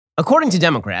According to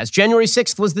Democrats, January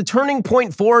 6th was the turning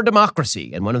point for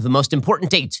democracy and one of the most important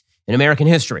dates in American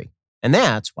history. And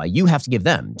that's why you have to give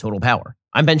them total power.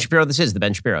 I'm Ben Shapiro. This is The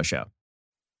Ben Shapiro Show.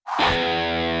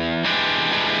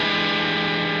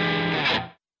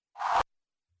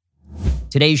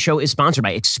 Today's show is sponsored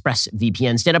by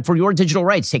ExpressVPN. Stand up for your digital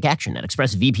rights. Take action at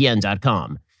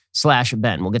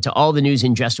expressvpn.com/Ben. We'll get to all the news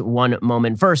in just one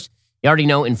moment. First, you already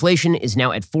know inflation is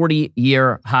now at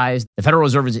 40-year highs. The Federal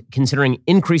Reserve is considering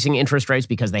increasing interest rates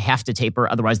because they have to taper.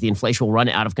 Otherwise, the inflation will run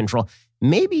out of control.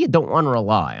 Maybe you don't want to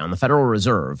rely on the Federal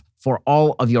Reserve for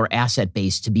all of your asset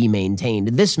base to be maintained.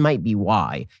 This might be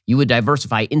why you would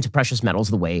diversify into precious metals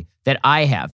the way that I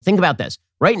have. Think about this.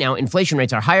 Right now, inflation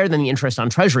rates are higher than the interest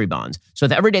on Treasury bonds. So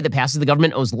with every day that passes, the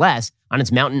government owes less on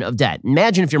its mountain of debt.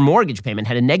 Imagine if your mortgage payment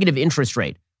had a negative interest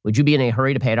rate. Would you be in a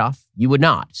hurry to pay it off? You would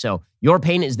not. So your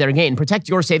pain is their gain. Protect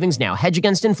your savings now. Hedge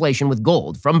against inflation with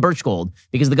gold from Birch Gold,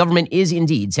 because the government is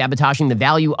indeed sabotaging the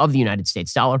value of the United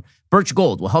States dollar. Birch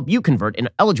Gold will help you convert an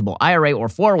eligible IRA or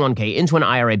 401k into an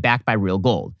IRA backed by real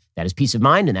gold. That is peace of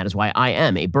mind, and that is why I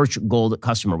am a Birch Gold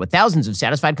customer. With thousands of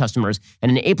satisfied customers and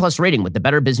an A-plus rating with the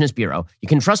Better Business Bureau, you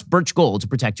can trust Birch Gold to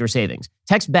protect your savings.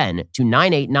 Text Ben to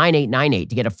 989898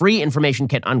 to get a free information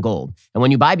kit on gold. And when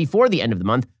you buy before the end of the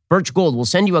month, Birch Gold will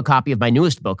send you a copy of my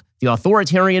newest book, The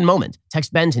Authoritarian Moment.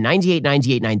 Text Ben to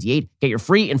 989898. Get your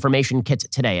free information kit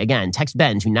today. Again, text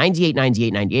Ben to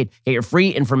 989898. Get your free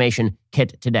information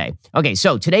kit today. Okay,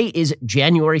 so today is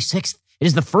January 6th. It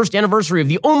is the first anniversary of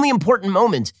the only important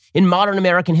moment in modern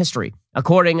American history,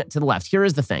 according to the left. Here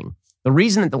is the thing. The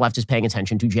reason that the left is paying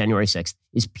attention to January 6th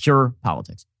is pure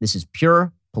politics. This is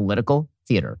pure political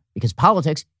theater, because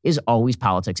politics is always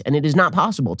politics, and it is not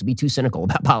possible to be too cynical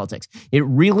about politics. It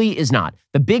really is not.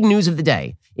 The big news of the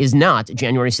day is not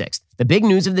January 6th. The big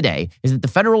news of the day is that the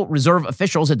Federal Reserve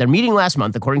officials at their meeting last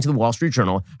month, according to the Wall Street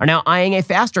Journal, are now eyeing a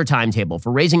faster timetable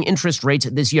for raising interest rates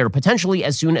this year, potentially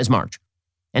as soon as March.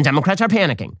 And Democrats are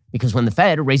panicking because when the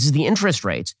Fed raises the interest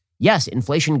rates, yes,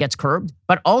 inflation gets curbed,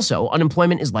 but also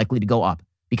unemployment is likely to go up.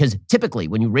 Because typically,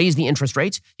 when you raise the interest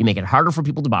rates, you make it harder for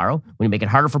people to borrow. When you make it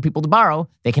harder for people to borrow,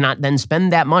 they cannot then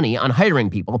spend that money on hiring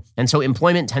people. And so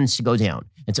employment tends to go down.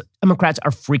 And so Democrats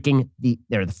are freaking the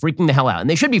hell out. And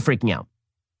they should be freaking out.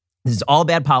 This is all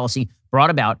bad policy brought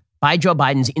about by Joe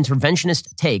Biden's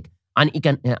interventionist take on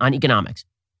economics.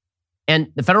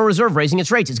 And the Federal Reserve raising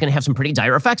its rates is going to have some pretty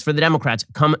dire effects for the Democrats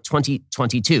come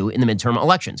 2022 in the midterm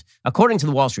elections. According to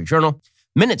the Wall Street Journal,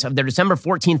 minutes of their December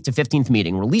 14th to 15th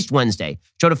meeting, released Wednesday,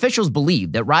 showed officials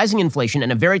believe that rising inflation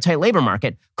and a very tight labor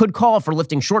market could call for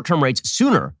lifting short-term rates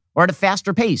sooner or at a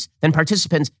faster pace than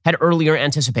participants had earlier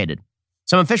anticipated.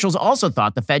 Some officials also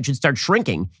thought the Fed should start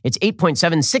shrinking its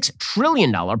 $8.76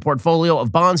 trillion portfolio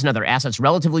of bonds and other assets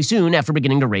relatively soon after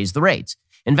beginning to raise the rates.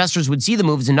 Investors would see the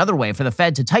move as another way for the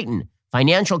Fed to tighten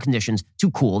financial conditions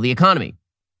to cool the economy.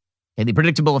 Okay, the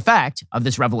predictable effect of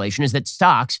this revelation is that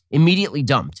stocks immediately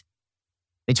dumped.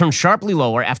 They turned sharply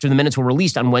lower after the minutes were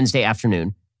released on Wednesday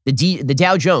afternoon. The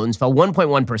Dow Jones fell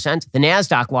 1.1%. The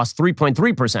NASDAQ lost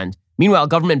 3.3%. Meanwhile,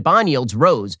 government bond yields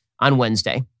rose on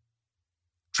Wednesday.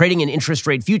 Trading in interest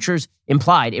rate futures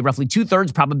implied a roughly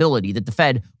 2/3 probability that the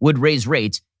Fed would raise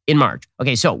rates in March.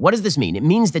 Okay, so what does this mean? It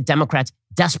means that Democrats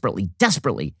desperately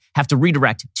have to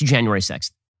redirect to January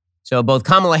 6th. So both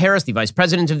Kamala Harris, the Vice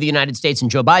President of the United States, and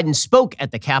Joe Biden spoke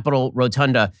at the Capitol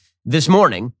Rotunda this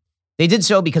morning. They did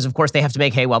so because, of course, they have to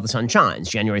make hay while the sun shines,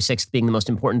 January 6th being the most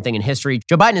important thing in history.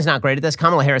 Joe Biden is not great at this.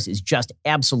 Kamala Harris is just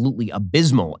absolutely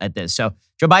abysmal at this. So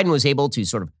Joe Biden was able to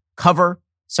sort of cover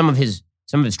some of his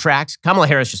tracks. Kamala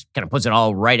Harris just kind of puts it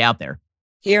all right out there.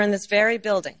 Here in this very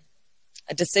building,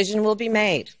 a decision will be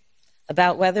made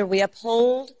about whether we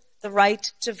uphold the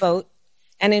right to vote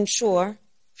and ensure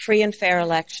free and fair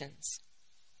elections.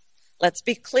 Let's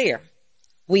be clear.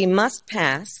 We must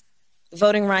pass the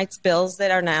voting rights bills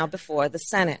that are now before the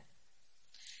Senate.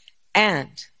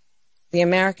 And the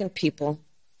American people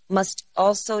must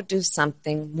also do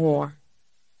something more.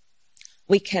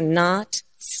 We cannot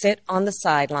sit on the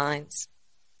sidelines.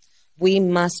 We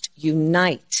must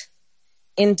unite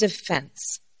in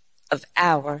defense of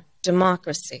our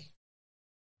democracy.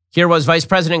 Here was Vice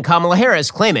President Kamala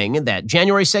Harris claiming that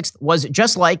January 6th was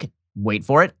just like, wait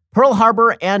for it, Pearl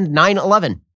Harbor and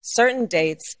 9/11. Certain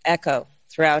dates echo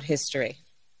throughout history,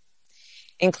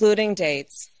 including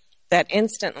dates that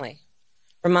instantly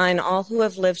remind all who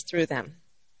have lived through them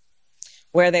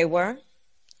where they were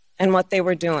and what they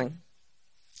were doing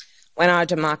when our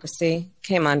democracy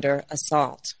came under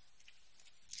assault.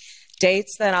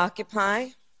 Dates that occupy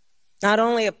not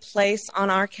only a place on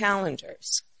our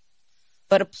calendars,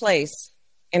 but a place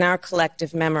in our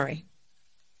collective memory.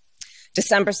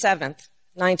 December 7th,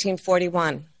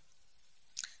 1941,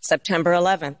 September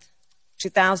 11th,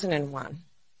 2001,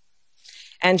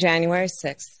 and January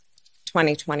 6th,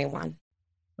 2021.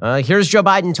 Here's Joe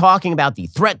Biden talking about the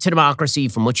threat to democracy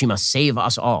from which he must save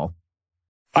us all.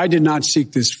 I did not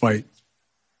seek this fight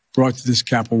brought to this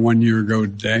Capitol 1 year ago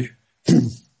today,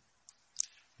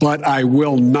 but I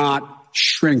will not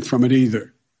shrink from it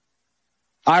either.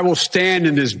 I will stand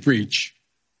in this breach.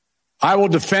 I will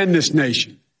defend this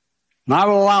nation. And I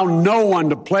will allow no one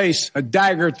to place a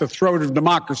dagger at the throat of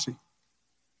democracy.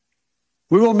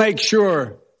 We will make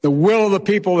sure the will of the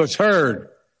people is heard,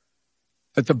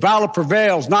 that the ballot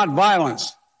prevails, not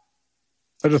violence,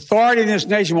 that authority in this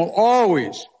nation will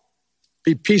always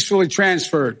be peacefully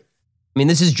transferred. I mean,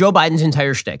 this is Joe Biden's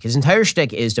entire shtick. His entire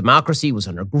shtick is democracy was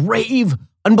under grave,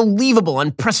 unbelievable,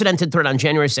 unprecedented threat on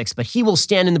January 6th, but he will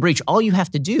stand in the breach. All you have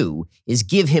to do is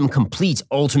give him complete,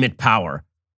 ultimate power.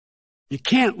 You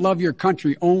can't love your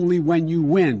country only when you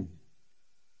win.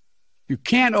 You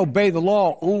can't obey the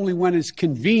law only when it's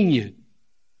convenient.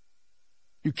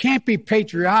 You can't be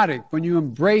patriotic when you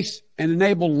embrace and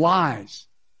enable lies.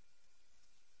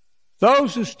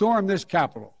 Those who stormed this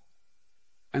Capitol,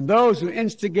 and those who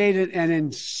instigated and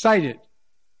incited,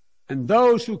 and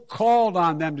those who called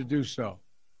on them to do so,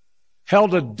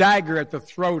 held a dagger at the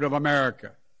throat of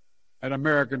America, at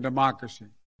American democracy.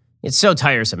 It's so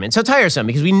tiresome. It's so tiresome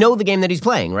because we know the game that he's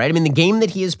playing, right? I mean, the game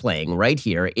that he is playing right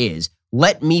here is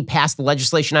let me pass the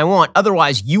legislation I want.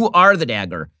 Otherwise, you are the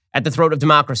dagger at the throat of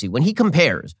democracy. When he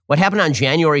compares what happened on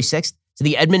January 6th to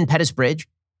the Edmund Pettus Bridge,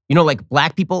 you know, like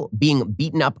black people being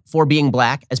beaten up for being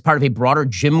black as part of a broader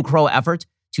Jim Crow effort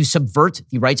to subvert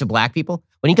the rights of black people.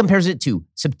 When he compares it to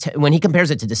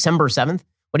December 7th,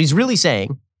 what he's really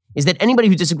saying is that anybody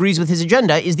who disagrees with his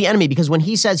agenda is the enemy, because when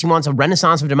he says he wants a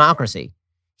renaissance of democracy,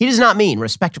 he does not mean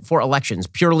respect for elections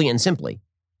purely and simply.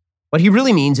 What he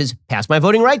really means is pass my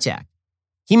Voting Rights Act.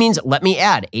 He means let me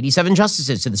add 87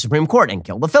 justices to the Supreme Court and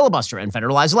kill the filibuster and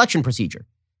federalize election procedure.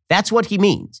 That's what he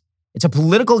means. It's a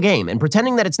political game, and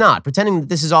pretending that it's not, pretending that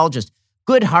this is all just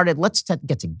good-hearted, let's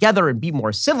get together and be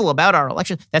more civil about our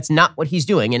election, that's not what he's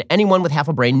doing, and anyone with half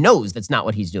a brain knows that's not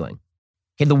what he's doing.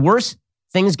 Okay, the worse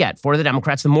things get for the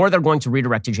Democrats, the more they're going to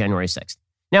redirect to January 6th.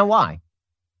 Now, why?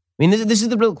 I mean, this is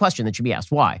the real question that should be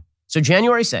asked. Why? So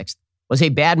January 6th was a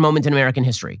bad moment in American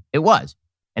history. It was.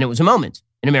 And it was a moment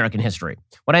in American history.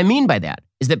 What I mean by that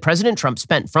is that President Trump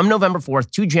spent from November 4th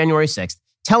to January 6th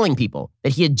telling people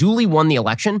that he had duly won the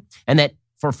election and that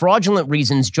for fraudulent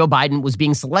reasons, Joe Biden was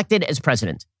being selected as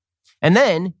president. And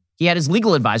then he had his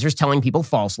legal advisors telling people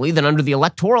falsely that under the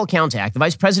Electoral Count Act, the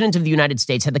vice president of the United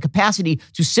States had the capacity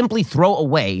to simply throw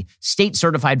away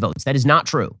state-certified votes. That is not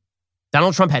true.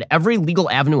 Donald Trump had every legal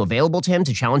avenue available to him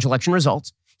to challenge election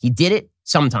results. He did it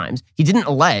sometimes. He didn't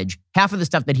allege half of the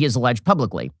stuff that he has alleged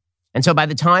publicly. And so by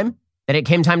the time that it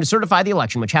came time to certify the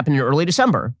election, which happened in early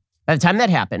December, by the time that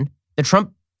happened, the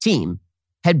Trump team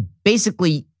had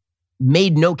basically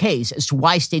made no case as to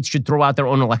why states should throw out their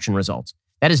own election results.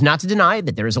 That is not to deny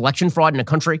that there is election fraud in a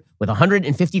country with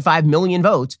 155 million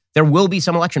votes. There will be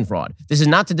some election fraud. This is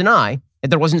not to deny that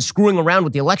there wasn't screwing around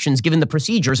with the elections given the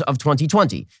procedures of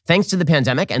 2020. Thanks to the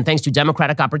pandemic and thanks to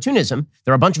Democratic opportunism,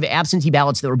 there are a bunch of absentee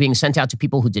ballots that were being sent out to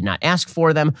people who did not ask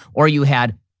for them, or you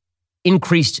had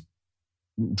increased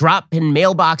drop in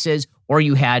mailboxes, or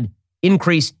you had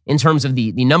increase in terms of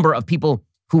the number of people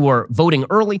who were voting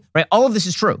early, right? All of this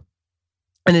is true.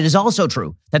 And it is also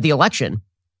true that the election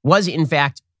was in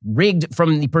fact rigged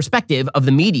from the perspective of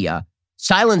the media,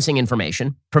 silencing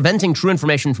information, preventing true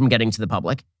information from getting to the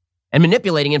public, and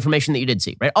manipulating information that you did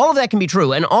see, right? All of that can be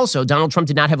true. And also, Donald Trump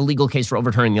did not have a legal case for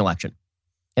overturning the election.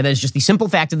 And that is just the simple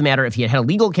fact of the matter. If he had had a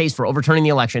legal case for overturning the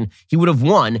election, he would have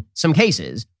won some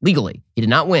cases legally. He did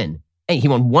not win. And he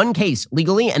won one case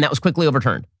legally, and that was quickly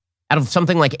overturned out of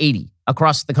something like 80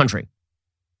 across the country.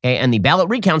 Okay, and the ballot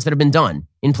recounts that have been done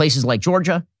in places like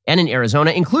Georgia and in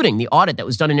Arizona, including the audit that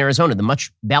was done in Arizona, the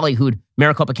much ballyhooed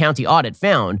Maricopa County audit,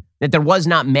 found that there was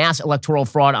not mass electoral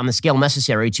fraud on the scale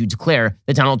necessary to declare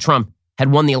that Donald Trump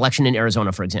had won the election in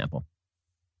Arizona, for example.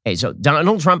 Okay, so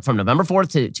Donald Trump from November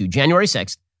 4th to January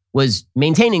 6th was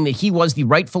maintaining that he was the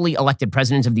rightfully elected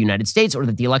president of the United States, or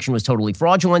that the election was totally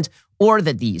fraudulent, or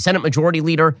that the Senate Majority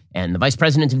Leader and the Vice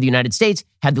President of the United States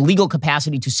had the legal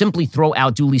capacity to simply throw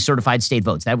out duly certified state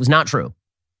votes. That was not true.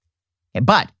 Okay,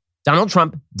 but Donald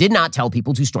Trump did not tell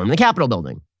people to storm the Capitol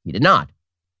building. He did not.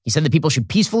 He said that people should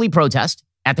peacefully protest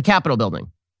at the Capitol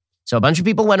building. So a bunch of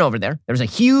people went over there. There was a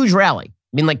huge rally.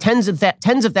 I mean, like tens of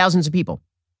thousands of people.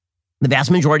 The vast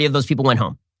majority of those people went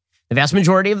home. The vast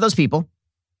majority of those people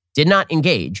did not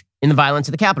engage in the violence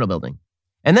at the Capitol building.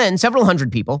 And then several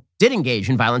hundred people did engage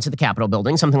in violence at the Capitol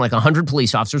building. Something like 100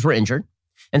 police officers were injured.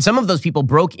 And some of those people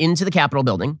broke into the Capitol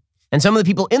building. And some of the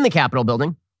people in the Capitol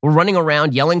building were running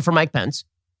around yelling for Mike Pence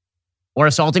or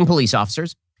assaulting police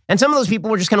officers. And some of those people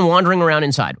were just kind of wandering around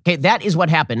inside. Okay, that is what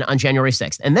happened on January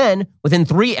 6th. And then within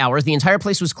 3 hours, the entire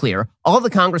place was clear. All of the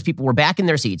Congress people were back in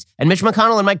their seats. And Mitch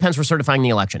McConnell and Mike Pence were certifying the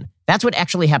election. That's what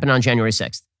actually happened on January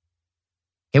 6th.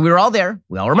 Okay, we were all there.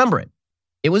 We all remember it.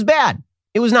 It was bad.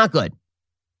 It was not good.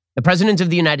 The president of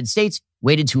the United States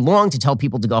waited too long to tell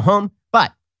people to go home.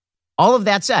 But all of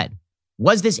that said,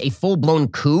 was this a full-blown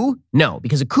coup? No,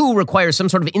 because a coup requires some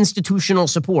sort of institutional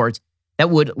support that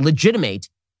would legitimate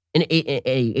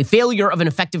a failure of an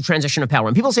effective transition of power.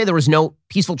 And people say there was no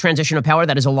peaceful transition of power.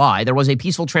 That is a lie. There was a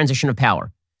peaceful transition of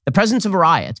power. The presence of a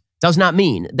riot does not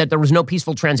mean that there was no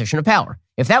peaceful transition of power.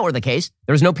 If that were the case,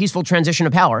 there was no peaceful transition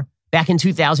of power back in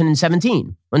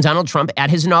 2017, when Donald Trump, at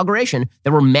his inauguration,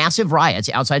 there were massive riots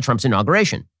outside Trump's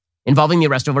inauguration involving the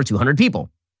arrest of over 200 people.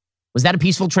 Was that a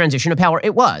peaceful transition of power?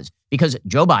 It was, because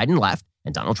Joe Biden left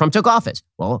and Donald Trump took office.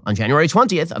 Well, on January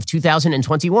 20th of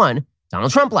 2021,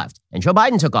 Donald Trump left and Joe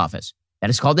Biden took office. That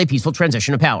is called a peaceful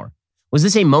transition of power. Was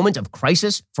this a moment of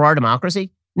crisis for our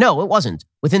democracy? No, it wasn't.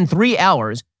 Within 3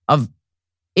 hours of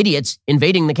idiots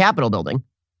invading the Capitol building,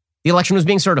 the election was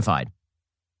being certified.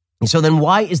 And so then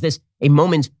why is this a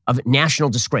moment of national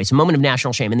disgrace, a moment of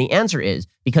national shame? And the answer is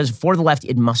because for the left,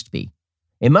 it must be.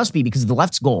 It must be because the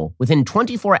left's goal within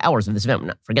 24 hours of this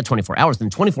event, forget 24 hours, within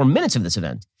 24 minutes of this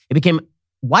event, it became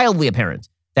wildly apparent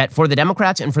that for the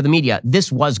Democrats and for the media,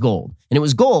 this was gold. And it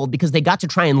was gold because they got to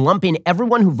try and lump in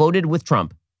everyone who voted with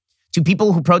Trump to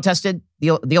people who protested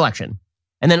the election,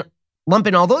 and then lump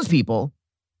in all those people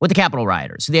with the Capitol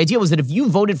rioters. So the idea was that if you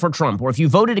voted for Trump, or if you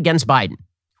voted against Biden,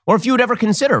 or if you would ever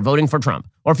consider voting for Trump,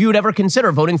 or if you would ever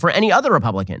consider voting for any other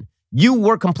Republican, you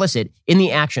were complicit in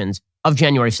the actions of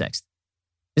January 6th.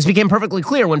 This became perfectly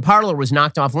clear when Parler was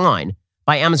knocked offline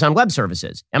by Amazon Web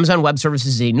Services. Amazon Web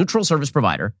Services is a neutral service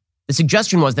provider. The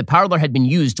suggestion was that Parler had been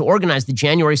used to organize the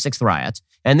January 6th riots,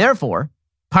 and therefore,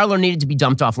 Parler needed to be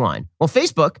dumped offline. Well,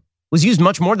 Facebook was used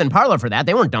much more than Parler for that.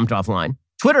 They weren't dumped offline.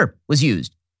 Twitter was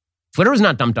used. Twitter was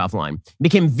not dumped offline. It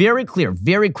became very clear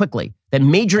very quickly that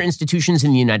major institutions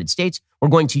in the United States were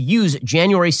going to use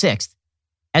January 6th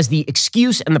as the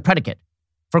excuse and the predicate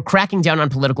for cracking down on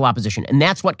political opposition. And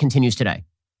that's what continues today.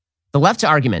 The left's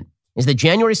argument is that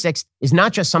January 6th is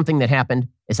not just something that happened.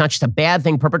 It's not just a bad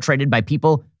thing perpetrated by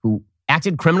people who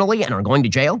acted criminally and are going to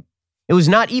jail. It was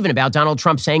not even about Donald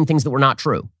Trump saying things that were not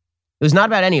true. It was not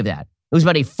about any of that. It was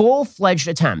about a full-fledged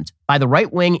attempt by the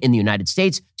right wing in the United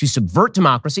States to subvert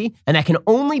democracy, and that can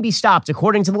only be stopped,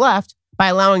 according to the left, by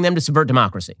allowing them to subvert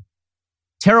democracy.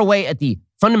 Tear away at the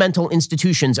fundamental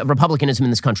institutions of republicanism in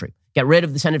this country. Get rid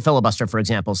of the Senate filibuster, for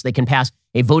example, so they can pass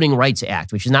a Voting Rights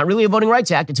Act, which is not really a Voting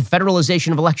Rights Act. It's a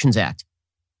Federalization of Elections Act,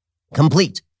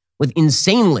 complete with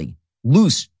insanely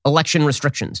loose election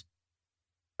restrictions.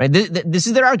 Right? This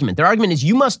is their argument. Their argument is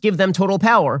you must give them total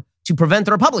power to prevent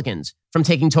the Republicans from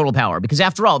taking total power, because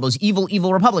after all, those evil,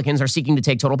 evil Republicans are seeking to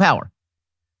take total power.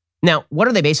 Now, what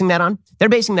are they basing that on? They're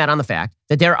basing that on the fact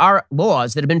that there are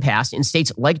laws that have been passed in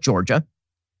states like Georgia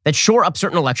that shore up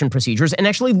certain election procedures and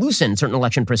actually loosen certain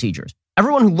election procedures.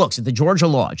 Everyone who looks at the Georgia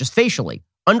law, just facially,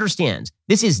 understands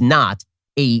this is not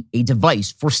a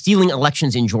device for stealing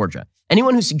elections in Georgia.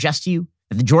 Anyone who suggests to you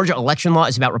that the Georgia election law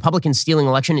is about Republicans stealing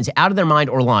election is out of their mind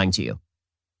or lying to you.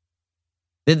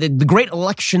 The great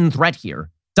election threat here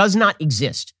does not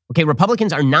exist. Okay,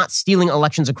 Republicans are not stealing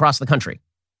elections across the country.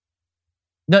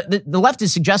 The left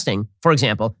is suggesting, for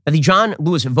example, that the John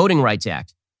Lewis Voting Rights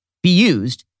Act be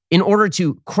used in order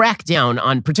to crack down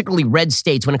on particularly red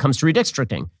states when it comes to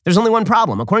redistricting. There's only one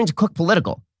problem. According to Cook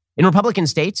Political, in Republican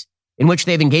states in which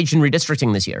they've engaged in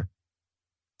redistricting this year,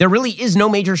 there really is no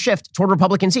major shift toward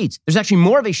Republican seats. There's actually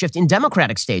more of a shift in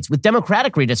Democratic states with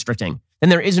Democratic redistricting than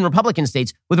there is in Republican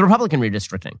states with Republican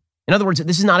redistricting. In other words,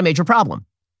 this is not a major problem.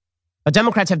 But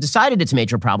Democrats have decided it's a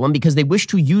major problem because they wish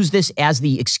to use this as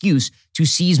the excuse to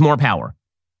seize more power.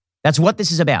 That's what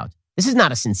this is about. This is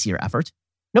not a sincere effort.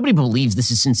 Nobody believes this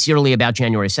is sincerely about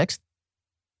January 6th.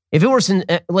 If it were,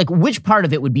 which part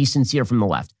of it would be sincere from the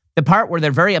left? The part where they're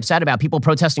very upset about people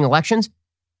protesting elections?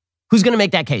 Who's going to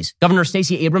make that case? Governor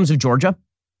Stacey Abrams of Georgia,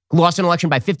 who lost an election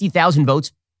by 50,000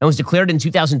 votes and was declared in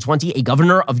 2020 a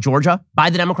governor of Georgia by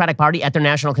the Democratic Party at their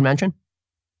national convention?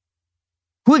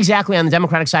 Who exactly on the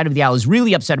Democratic side of the aisle is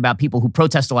really upset about people who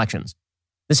protest elections?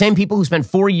 The same people who spent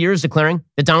 4 years declaring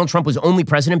that Donald Trump was only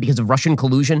president because of Russian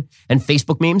collusion and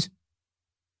Facebook memes?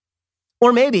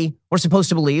 Or maybe we're supposed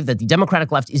to believe that the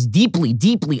Democratic left is deeply,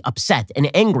 deeply upset and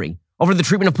angry over the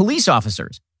treatment of police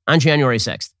officers on January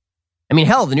 6th. I mean,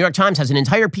 hell, the New York Times has an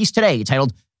entire piece today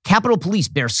titled Capitol Police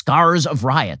Bear Scars of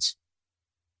Riots.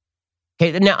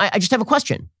 Okay, now I just have a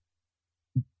question.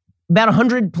 About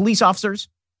 100 police officers,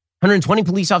 120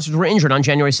 police officers were injured on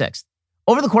January 6th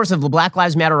over the course of the Black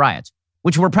Lives Matter riots,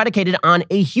 which were predicated on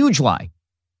a huge lie.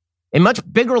 A much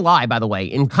bigger lie, by the way,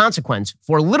 in consequence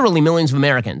for literally millions of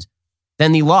Americans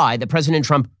than the lie that President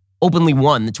Trump openly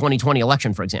won the 2020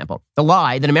 election, for example. The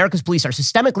lie that America's police are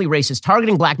systemically racist,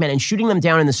 targeting black men and shooting them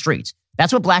down in the streets.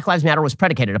 That's what Black Lives Matter was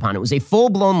predicated upon. It was a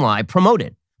full-blown lie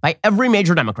promoted by every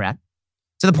major Democrat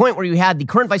to the point where you had the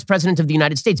current vice president of the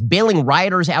United States bailing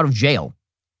rioters out of jail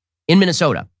in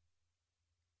Minnesota.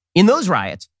 In those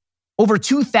riots, over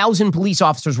 2,000 police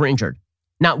officers were injured.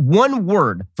 Not one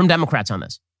word from Democrats on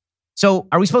this. So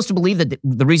are we supposed to believe that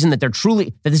the reason that this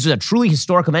is a truly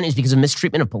historic event is because of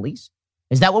mistreatment of police?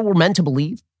 Is that what we're meant to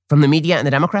believe from the media and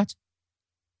the Democrats?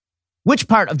 Which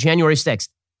part of January 6th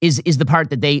is the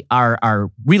part that they are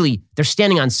really, they're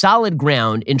standing on solid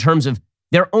ground in terms of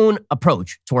their own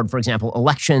approach toward, for example,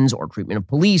 elections or treatment of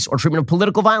police or treatment of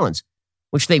political violence,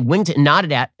 which they winked and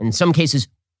nodded at, in some cases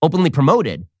openly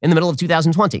promoted in the middle of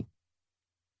 2020.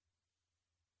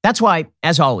 That's why,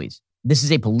 as always, this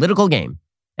is a political game,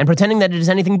 and pretending that it is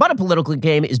anything but a political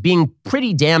game is being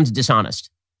pretty damned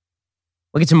dishonest.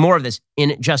 We'll get to more of this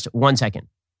in just 1 second.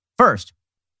 First,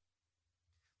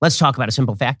 let's talk about a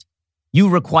simple fact. You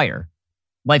require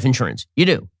life insurance. You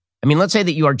do. I mean, let's say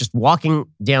that you are just walking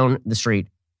down the street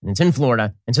and it's in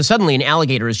Florida, and so suddenly an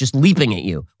alligator is just leaping at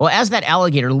you. Well, as that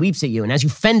alligator leaps at you and as you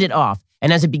fend it off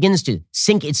and as it begins to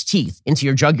sink its teeth into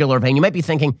your jugular vein, you might be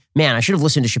thinking, man, I should have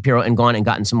listened to Shapiro and gone and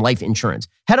gotten some life insurance.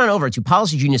 Head on over to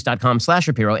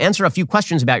policygenius.com/Shapiro, answer a few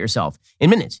questions about yourself. In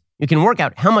minutes, you can work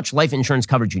out how much life insurance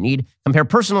coverage you need, compare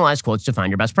personalized quotes to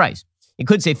find your best price. You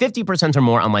could save 50% or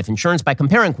more on life insurance by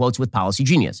comparing quotes with Policy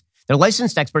Genius. Their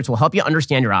licensed experts will help you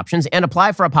understand your options and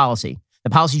apply for a policy.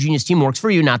 The Policy Genius team works for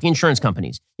you, not the insurance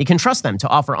companies. You can trust them to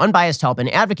offer unbiased help and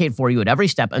advocate for you at every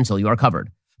step until you are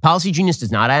covered. Policy Genius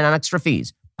does not add on extra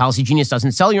fees. Policy Genius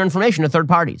doesn't sell your information to third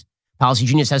parties. Policy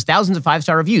Genius has thousands of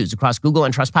 5-star reviews across Google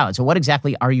and Trustpilot. So what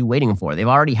exactly are you waiting for? They've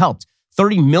already helped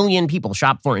 30 million people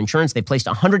shop for insurance. They placed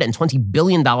 $120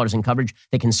 billion in coverage.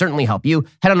 They can certainly help you.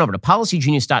 Head on over to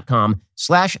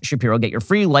policygenius.com/Shapiro. Get your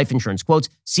free life insurance quotes.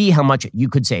 See how much you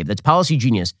could save. That's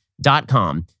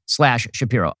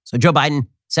policygenius.com/Shapiro. So Joe Biden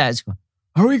says,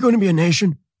 are we going to be a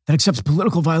nation that accepts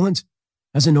political violence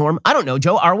as a norm? I don't know,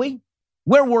 Joe. Are we?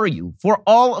 Where were you for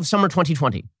all of summer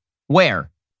 2020? Where?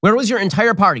 Where was your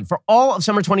entire party for all of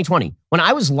summer 2020? When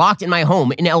I was locked in my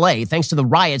home in LA thanks to the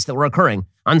riots that were occurring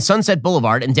on Sunset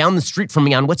Boulevard and down the street from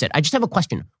me on Whitsett. I just have a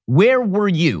question. Where were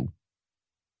you?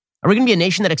 Are we going to be a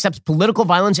nation that accepts political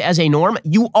violence as a norm?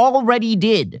 You already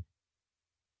did.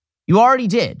 You already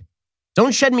did.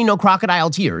 Don't shed me no crocodile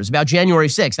tears about January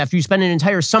 6th after you spend an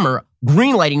entire summer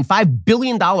greenlighting $5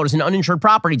 billion in uninsured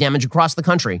property damage across the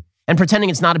country and pretending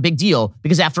it's not a big deal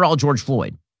because, after all, George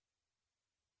Floyd.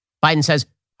 Biden says,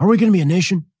 are we going to be a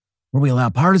nation where we allow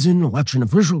partisan election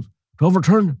officials to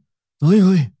overturn the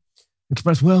legally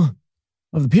expressed will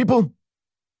of the people?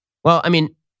 Well, I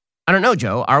mean, I don't know,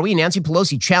 Joe. Are we? Nancy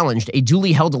Pelosi challenged a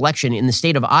duly held election in the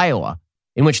state of Iowa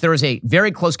in which there was a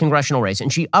very close congressional race,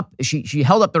 and she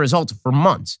held up the results for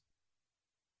months.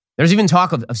 There's even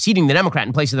talk of seating the Democrat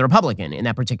in place of the Republican in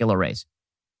that particular race.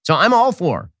 So I'm all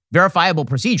for verifiable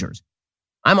procedures.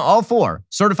 I'm all for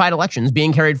certified elections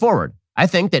being carried forward. I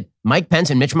think that Mike Pence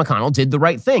and Mitch McConnell did the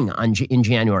right thing in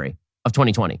January of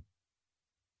 2020.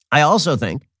 I also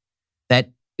think that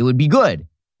it would be good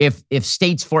if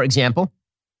states, for example,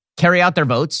 carry out their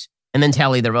votes and then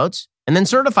tally their votes and then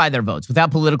certify their votes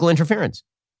without political interference.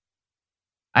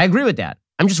 I agree with that.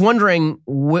 I'm just wondering,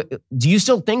 do you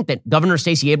still think that Governor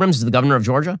Stacey Abrams is the governor of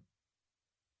Georgia?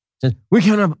 Says, we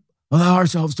cannot allow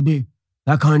ourselves to be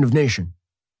that kind of nation.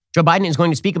 Joe Biden is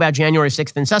going to speak about January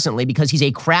 6th incessantly because he's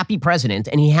a crappy president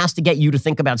and he has to get you to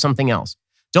think about something else.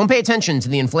 Don't pay attention to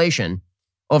the inflation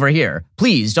over here.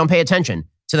 Please don't pay attention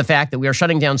to the fact that we are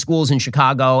shutting down schools in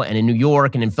Chicago and in New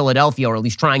York and in Philadelphia, or at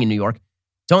least trying in New York.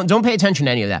 Don't pay attention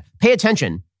to any of that. Pay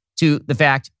attention to the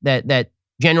fact that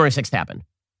January 6th happened.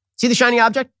 See the shiny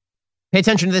object? Pay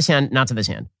attention to this hand, not to this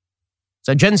hand.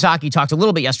 So Jen Psaki talked a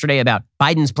little bit yesterday about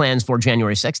Biden's plans for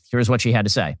January 6th. Here's what she had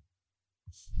to say.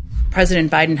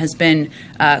 President Biden has been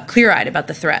clear-eyed about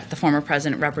the threat the former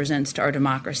president represents to our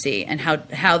democracy and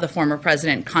how the former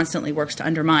president constantly works to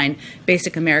undermine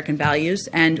basic American values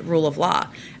and rule of law.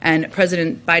 And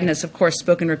President Biden has, of course,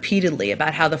 spoken repeatedly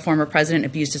about how the former president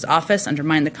abused his office,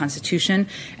 undermined the Constitution,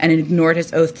 and ignored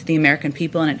his oath to the American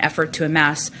people in an effort to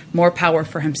amass more power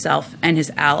for himself and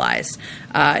his allies.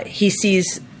 He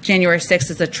sees January 6th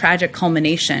is a tragic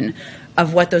culmination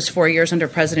of what those 4 years under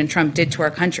President Trump did to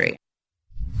our country.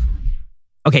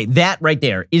 Okay, that right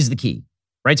there is the key,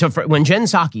 right? So when Jen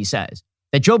Psaki says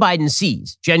that Joe Biden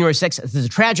sees January 6th as a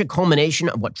tragic culmination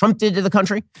of what Trump did to the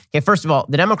country, okay, first of all,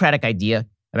 the Democratic idea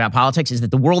about politics is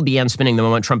that the world began spinning the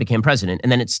moment Trump became president,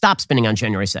 and then it stopped spinning on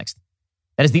January 6th.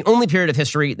 That is the only period of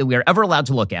history that we are ever allowed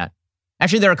to look at.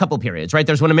 Actually, there are a couple of periods, right?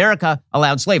 There's when America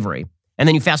allowed slavery, and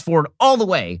then you fast forward all the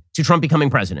way to Trump becoming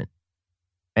president.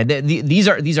 And these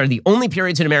are the only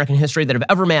periods in American history that have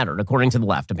ever mattered, according to the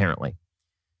left, apparently.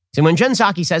 So when Jen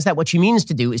Psaki says that, what she means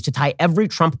to do is to tie every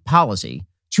Trump policy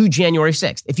to January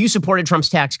 6th. If you supported Trump's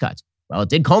tax cuts, well, it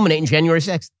did culminate in January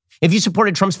 6th. If you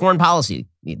supported Trump's foreign policy,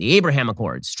 the Abraham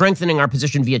Accords, strengthening our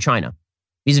position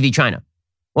vis-a-vis China,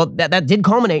 well, that did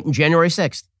culminate in January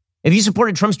 6th. If you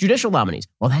supported Trump's judicial nominees,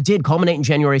 well, that did culminate in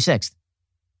January 6th.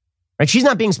 Right? She's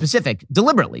not being specific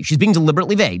deliberately. She's being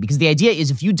deliberately vague because the idea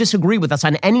is if you disagree with us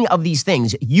on any of these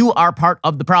things, you are part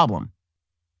of the problem.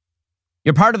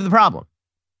 You're part of the problem.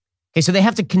 Okay, so they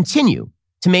have to continue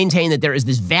to maintain that there is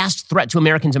this vast threat to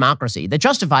American democracy that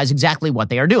justifies exactly what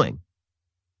they are doing.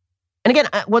 And again,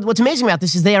 what's amazing about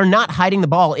this is they are not hiding the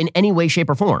ball in any way, shape,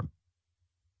 or form.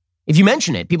 If you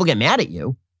mention it, people get mad at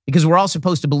you because we're all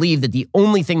supposed to believe that the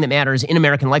only thing that matters in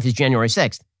American life is January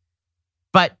 6th.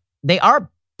 But they are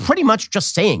pretty much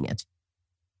just saying it.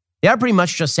 They are pretty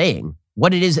much just saying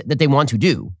what it is that they want to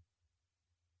do.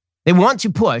 They want to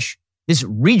push this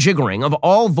rejiggering of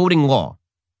all voting law.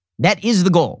 That is the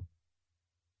goal.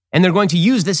 And they're going to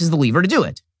use this as the lever to do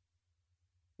it.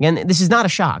 Again, this is not a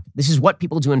shock. This is what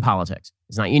people do in politics.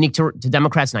 It's not unique to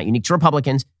Democrats, not unique to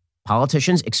Republicans.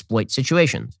 Politicians exploit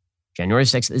situations. January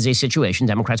 6th is a situation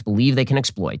Democrats believe they can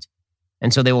exploit.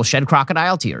 And so they will shed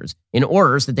crocodile tears in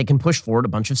order that they can push forward a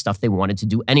bunch of stuff they wanted to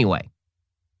do anyway.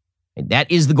 And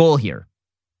that is the goal here.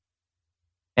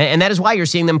 And that is why you're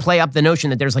seeing them play up the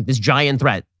notion that there's like this giant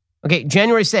threat. Okay,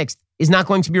 January 6th is not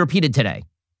going to be repeated today.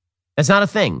 That's not a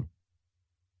thing.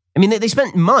 I mean, they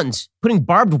spent months putting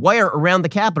barbed wire around the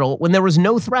Capitol when there was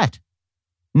no threat.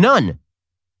 None.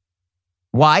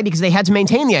 Why? Because they had to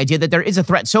maintain the idea that there is a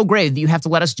threat so grave that you have to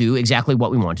let us do exactly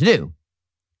what we want to do.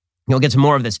 You'll get to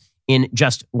more of this in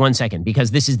just 1 second,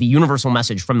 because this is the universal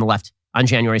message from the left on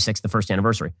January 6th, the first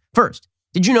anniversary. First,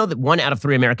 did you know that 1 out of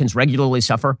 3 Americans regularly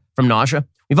suffer from nausea?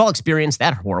 We've all experienced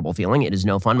that horrible feeling. It is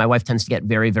no fun. My wife tends to get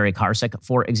very, very car sick,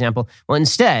 for example. Well,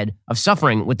 instead of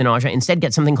suffering with the nausea, instead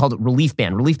get something called Relief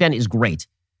Band. Relief Band is great.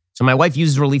 So my wife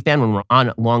uses Relief Band when we're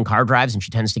on long car drives, and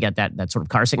she tends to get that sort of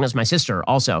car sickness. My sister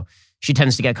also, she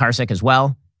tends to get car sick as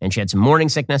well, and she had some morning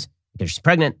sickness because she's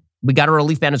pregnant. We got a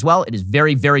Relief Band as well. It is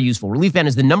very, very useful. Relief Band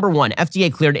is the #1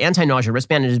 FDA-cleared anti-nausea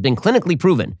wristband. It has been clinically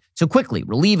proven to quickly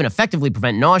relieve and effectively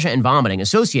prevent nausea and vomiting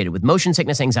associated with motion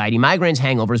sickness, anxiety, migraines,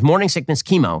 hangovers, morning sickness,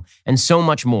 chemo, and so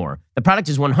much more. The product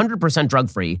is 100%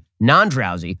 drug-free,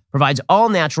 non-drowsy, provides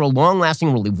all-natural,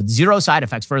 long-lasting relief with 0 side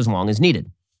effects for as long as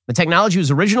needed. The technology was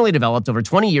originally developed over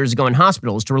 20 years ago in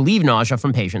hospitals to relieve nausea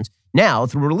from patients. Now,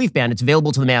 through Relief Band, it's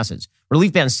available to the masses.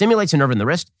 Relief Band stimulates a nerve in the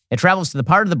wrist. It travels to the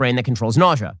part of the brain that controls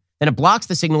nausea. Then it blocks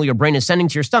the signal your brain is sending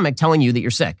to your stomach telling you that you're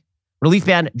sick. Relief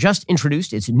Band just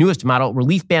introduced its newest model,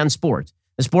 Relief Band Sport.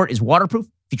 The Sport is waterproof,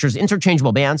 features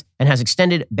interchangeable bands, and has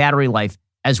extended battery life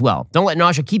as well. Don't let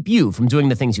nausea keep you from doing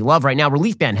the things you love. Right now,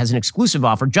 Relief Band has an exclusive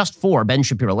offer just for Ben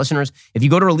Shapiro listeners. If you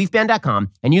go to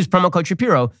reliefband.com and use promo code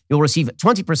Shapiro, you'll receive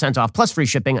 20% off plus free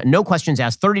shipping, no questions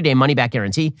asked, 30-day money-back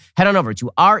guarantee. Head on over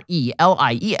to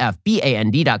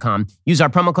RELIEFBAND.com. Use our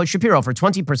promo code Shapiro for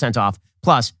 20% off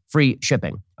plus free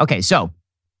shipping. Okay, so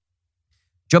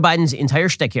Joe Biden's entire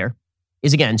shtick here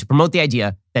is, again, to promote the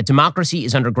idea that democracy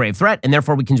is under grave threat and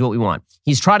therefore we can do what we want.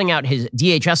 He's trotting out his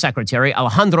DHS secretary,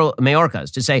 Alejandro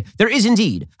Mayorkas, to say there is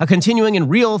indeed a continuing and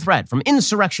real threat from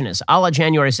insurrectionists a la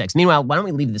January 6th. Meanwhile, why don't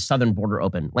we leave the southern border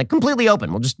open, like completely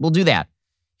open? We'll do that.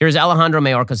 Here's Alejandro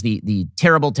Mayorkas, the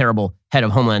terrible, terrible head of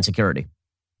Homeland Security.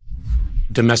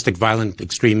 Domestic violent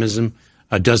extremism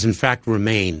does in fact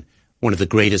remain one of the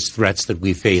greatest threats that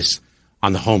we face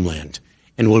on the homeland.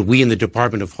 And what we in the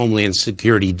Department of Homeland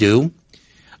Security do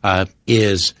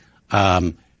is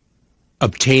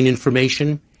obtain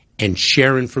information and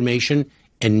share information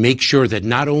and make sure that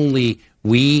not only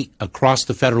we across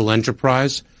the federal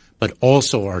enterprise, but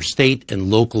also our state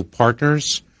and local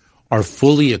partners are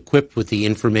fully equipped with the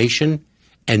information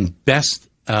and best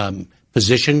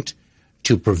positioned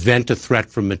to prevent a threat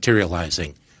from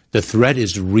materializing. The threat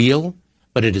is real,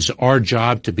 but it is our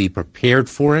job to be prepared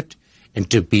for it and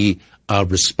to be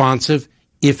responsive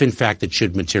if, in fact, it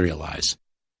should materialize.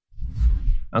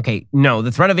 Okay, no,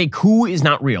 the threat of a coup is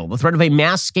not real. The threat of a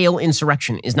mass-scale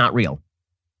insurrection is not real.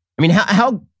 I mean,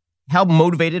 how how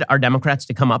motivated are Democrats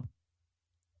to come up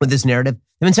with this narrative?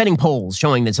 They've been citing polls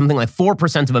showing that something like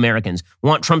 4% of Americans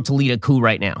want Trump to lead a coup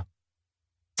right now.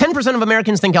 10% of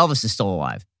Americans think Elvis is still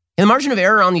alive. And the margin of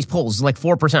error on these polls is like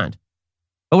 4%.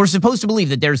 But we're supposed to believe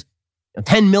that there's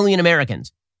 10 million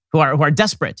Americans who are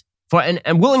desperate for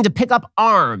and willing to pick up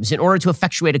arms in order to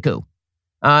effectuate a coup.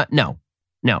 No.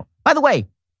 By the way,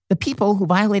 the people who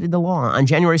violated the law on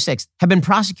January 6th have been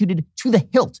prosecuted to the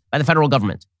hilt by the federal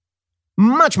government.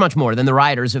 Much, much more than the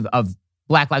rioters of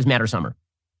Black Lives Matter summer.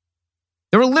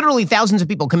 There were literally thousands of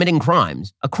people committing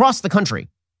crimes across the country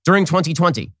during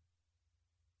 2020.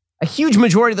 A huge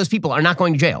majority of those people are not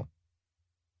going to jail.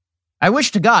 I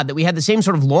wish to God that we had the same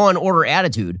sort of law and order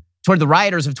attitude toward the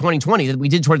rioters of 2020 that we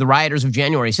did toward the rioters of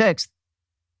January 6th.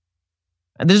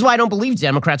 And this is why I don't believe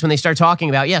Democrats when they start talking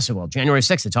about, January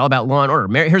 6th, it's all about law and order.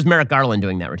 Here's Merrick Garland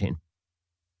doing that routine.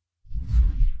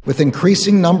 With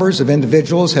increasing numbers of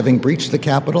individuals having breached the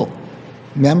Capitol,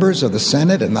 members of the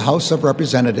Senate and the House of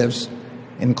Representatives,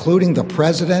 including the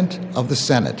President of the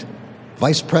Senate,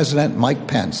 Vice President Mike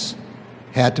Pence,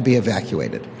 had to be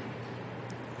evacuated.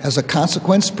 As a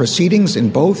consequence, proceedings in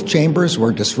both chambers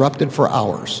were disrupted for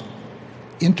hours,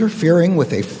 interfering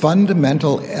with a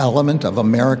fundamental element of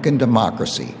American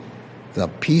democracy, the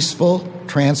peaceful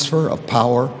transfer of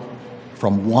power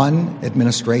from one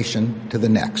administration to the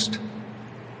next.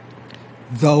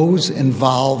 Those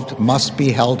involved must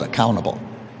be held accountable,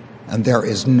 and there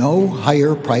is no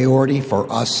higher priority for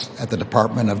us at the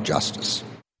Department of Justice.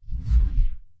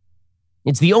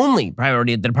 It's the only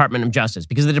priority at the Department of Justice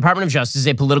because the Department of Justice is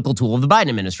a political tool of the Biden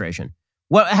administration.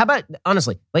 Well, how about,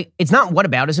 honestly, it's not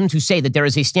whataboutism to say that there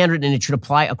is a standard and it should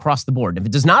apply across the board. If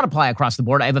it does not apply across the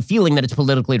board, I have a feeling that it's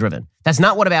politically driven. That's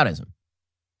not whataboutism.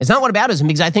 It's not whataboutism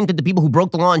because I think that the people who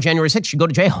broke the law on January 6th should go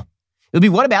to jail. It would be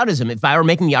whataboutism if I were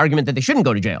making the argument that they shouldn't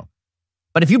go to jail.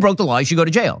 But if you broke the law, you should go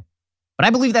to jail. But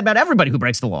I believe that about everybody who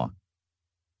breaks the law.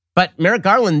 But Merrick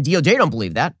Garland and DOJ don't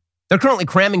believe that. They're currently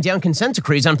cramming down consent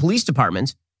decrees on police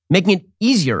departments, making it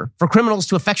easier for criminals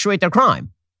to effectuate their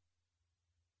crime.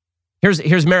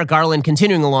 Here's Merrick Garland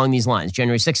continuing along these lines.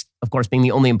 January 6th, of course, being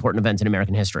the only important event in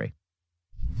American history.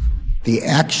 The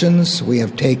actions we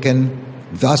have taken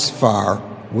thus far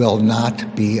will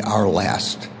not be our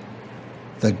last.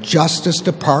 The Justice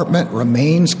Department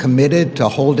remains committed to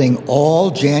holding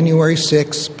all January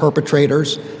 6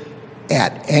 perpetrators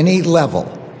at any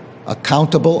level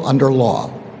accountable under law,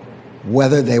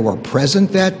 whether they were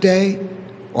present that day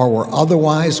or were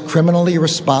otherwise criminally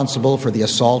responsible for the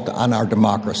assault on our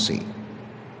democracy.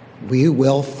 We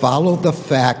will follow the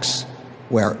facts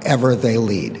wherever they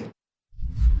lead.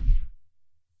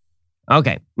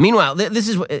 Okay. Meanwhile,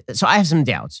 so I have some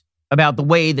doubts about the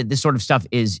way that this sort of stuff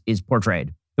is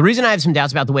portrayed. The reason I have some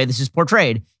doubts about the way this is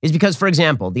portrayed is because, for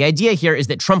example, the idea here is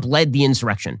that Trump led the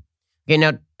insurrection. Okay,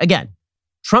 now, again,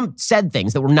 Trump said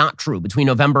things that were not true between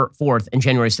November 4th and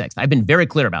January 6th. I've been very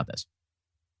clear about this.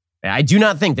 I do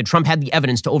not think that Trump had the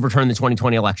evidence to overturn the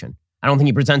 2020 election. I don't think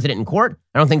he presented it in court.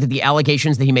 I don't think that the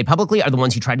allegations that he made publicly are the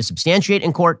ones he tried to substantiate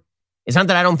in court. It's not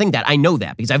that I don't think that. I know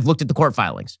that because I've looked at the court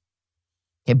filings.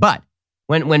 Okay, but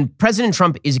when President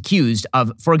Trump is accused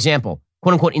of, for example,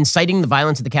 quote unquote, inciting the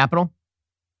violence at the Capitol,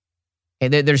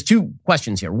 okay, there's two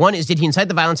questions here. One is, did he incite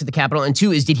the violence at the Capitol? And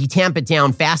two is, did he tamp it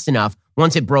down fast enough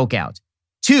once it broke out?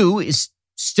 Two is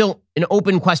still an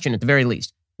open question at the very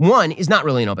least. One is not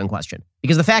really an open question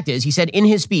because the fact is he said in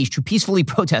his speech to peacefully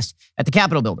protest at the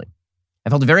Capitol building.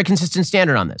 I've held a very consistent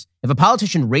standard on this. If a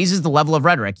politician raises the level of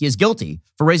rhetoric, he is guilty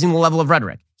for raising the level of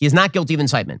rhetoric. He is not guilty of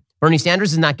incitement. Bernie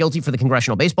Sanders is not guilty for the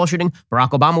congressional baseball shooting.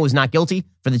 Barack Obama was not guilty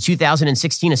for the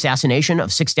 2016 assassination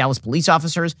of 6 Dallas police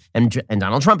officers. And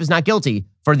Donald Trump is not guilty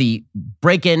for the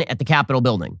break-in at the Capitol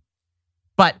building.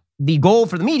 But the goal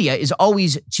for the media is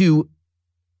always to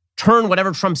turn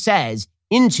whatever Trump says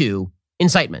into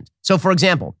incitement. So, for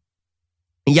example,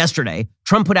 yesterday,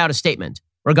 Trump put out a statement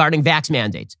regarding vax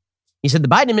mandates. He said the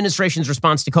Biden administration's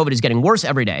response to COVID is getting worse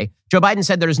every day. Joe Biden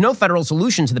said there is no federal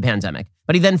solution to the pandemic,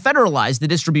 but he then federalized the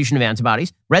distribution of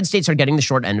antibodies. Red states are getting the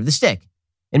short end of the stick.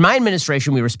 In my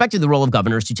administration, we respected the role of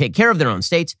governors to take care of their own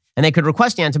states, and they could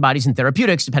request antibodies and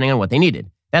therapeutics depending on what they needed.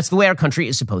 That's the way our country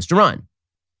is supposed to run.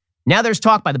 Now there's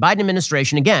talk by the Biden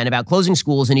administration again about closing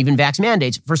schools and even vax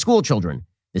mandates for school children.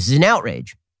 This is an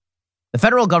outrage. The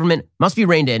federal government must be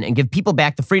reined in and give people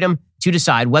back the freedom to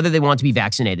decide whether they want to be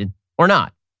vaccinated or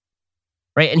not.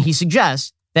 Right? And he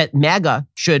suggests that MAGA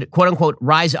should, quote unquote,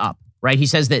 rise up. Right? He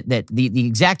says that the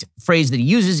exact phrase that he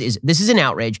uses is, this is an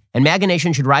outrage, and MAGA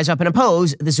Nation should rise up and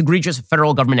oppose this egregious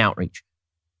federal government outreach.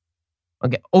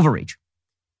 Okay, overreach.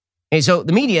 Okay, so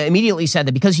the media immediately said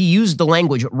that because he used the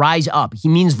language rise up, he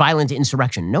means violent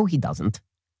insurrection. No, he doesn't.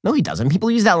 No, he doesn't.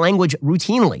 People use that language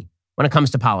routinely when it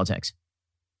comes to politics.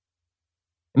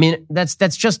 I mean, that's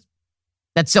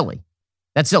silly.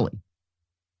 That's silly.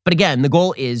 But again, the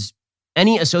goal is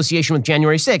any association with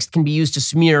January 6th can be used to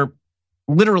smear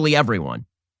literally everyone.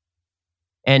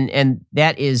 And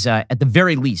that is, at the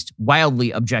very least,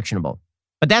 wildly objectionable.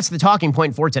 But that's the talking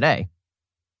point for today.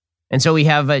 And so we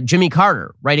have Jimmy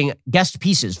Carter writing guest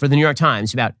pieces for the New York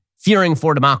Times about fearing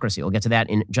for democracy. We'll get to that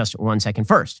in just 1 second.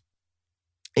 First,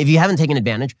 if you haven't taken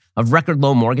advantage of record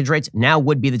low mortgage rates, now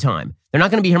would be the time. They're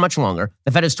not going to be here much longer.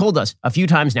 The Fed has told us a few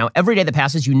times now, every day that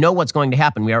passes, you know what's going to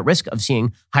happen. We are at risk of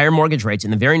seeing higher mortgage rates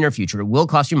in the very near future. It will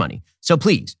cost you money. So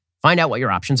please, find out what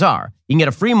your options are. You can get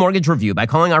a free mortgage review by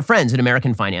calling our friends at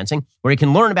American Financing, where you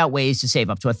can learn about ways to save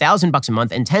up to $1,000 a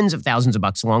month and tens of thousands of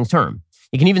bucks long term.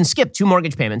 You can even skip 2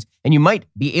 mortgage payments, and you might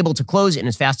be able to close in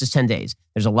as fast as 10 days.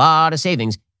 There's a lot of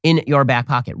savings in your back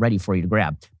pocket ready for you to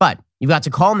grab. But you've got to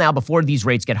call now before these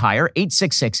rates get higher.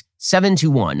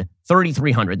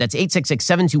 866-721-3300. That's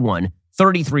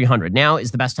 866-721-3300. Now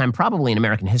is the best time probably in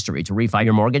American history to refi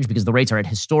your mortgage because the rates are at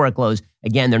historic lows.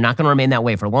 Again, they're not going to remain that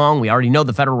way for long. We already know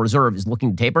the Federal Reserve is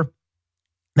looking to taper.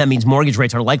 That means mortgage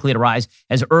rates are likely to rise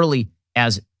as early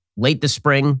as late this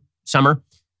spring, summer.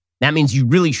 That means you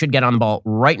really should get on the ball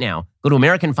right now. Go to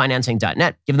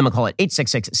AmericanFinancing.net. Give them a call at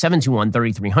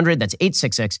 866-721-3300. That's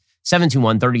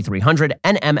 866-721-3300.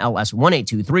 NMLS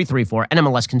 182334.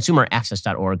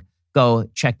 NMLSConsumerAccess.org. Go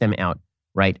check them out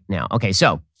right now. Okay,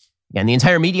 so again, the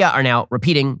entire media are now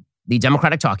repeating the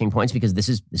Democratic talking points because this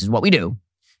is what we do.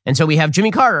 And so we have Jimmy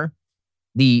Carter,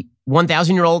 the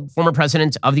 1,000-year-old former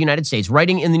president of the United States,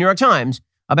 writing in the New York Times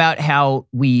about how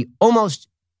we almost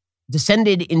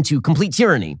descended into complete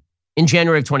tyranny in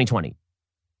January of 2020.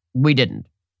 We didn't.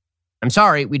 I'm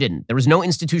sorry, we didn't. There was no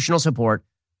institutional support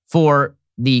for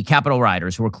the Capitol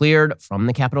rioters who were cleared from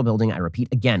the Capitol building. I repeat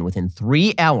again, within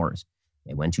 3 hours,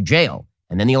 they went to jail.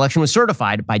 And then the election was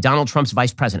certified by Donald Trump's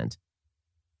vice president.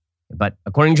 But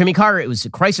according to Jimmy Carter, it was a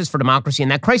crisis for democracy,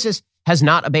 and that crisis has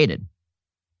not abated.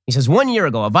 He says, 1 year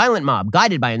ago, a violent mob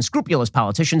guided by unscrupulous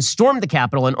politicians stormed the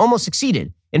Capitol and almost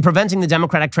succeeded in preventing the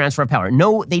democratic transfer of power.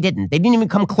 No, they didn't. They didn't even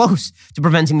come close to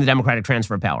preventing the democratic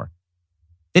transfer of power.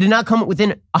 They did not come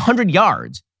within 100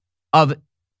 yards of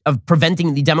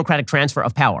preventing the democratic transfer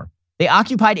of power. They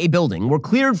occupied a building, were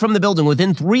cleared from the building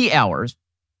within 3 hours.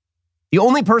 The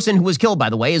only person who was killed, by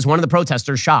the way, is one of the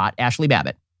protesters shot, Ashley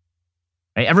Babbitt.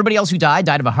 Right? Everybody else who died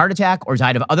of a heart attack or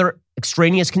died of other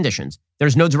extraneous conditions.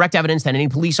 There's no direct evidence that any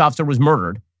police officer was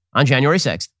murdered on January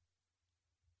 6th.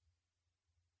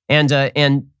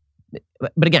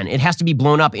 But again, it has to be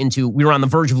blown up into we were on the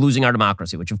verge of losing our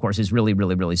democracy, which of course is really,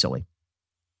 really, really silly.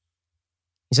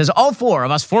 He says, all 4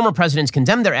 of us former presidents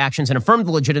condemned their actions and affirmed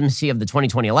the legitimacy of the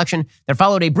 2020 election. There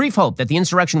followed a brief hope that the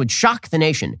insurrection would shock the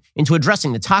nation into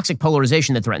addressing the toxic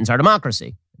polarization that threatens our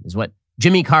democracy, is what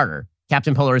Jimmy Carter,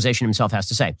 Captain Polarization himself, has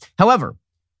to say. However,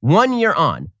 1 year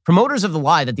on, promoters of the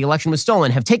lie that the election was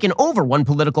stolen have taken over one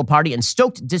political party and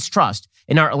stoked distrust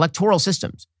in our electoral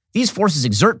systems. These forces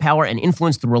exert power and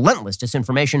influence through relentless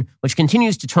disinformation, which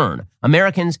continues to turn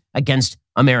Americans against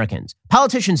Americans.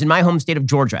 Politicians in my home state of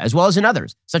Georgia, as well as in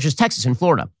others, such as Texas and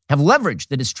Florida, have leveraged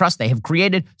the distrust they have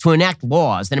created to enact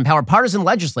laws that empower partisan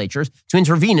legislatures to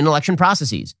intervene in election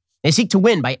processes. They seek to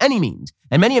win by any means,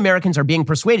 and many Americans are being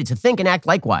persuaded to think and act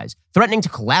likewise, threatening to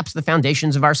collapse the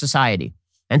foundations of our society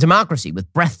and democracy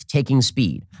with breathtaking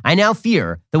speed. I now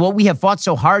fear that what we have fought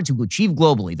so hard to achieve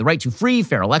globally, the right to free,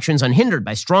 fair elections unhindered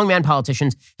by strongman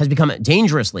politicians, has become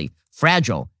dangerously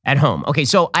fragile at home. Okay,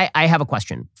 so I have a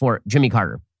question for Jimmy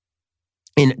Carter.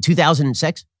 In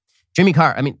 2006,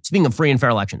 speaking of free and fair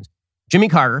elections, Jimmy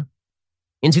Carter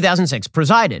in 2006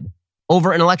 presided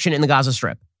over an election in the Gaza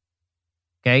Strip,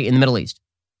 okay, in the Middle East.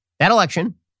 That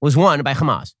election was won by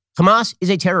Hamas. Hamas is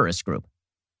a terrorist group.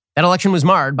 That election was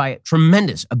marred by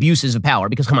tremendous abuses of power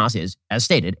because Hamas is, as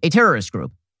stated, a terrorist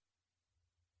group.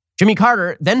 Jimmy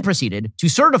Carter then proceeded to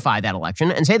certify that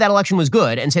election and say that election was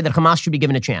good and say that Hamas should be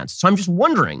given a chance. So I'm just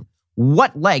wondering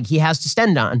what leg he has to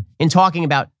stand on in talking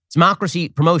about democracy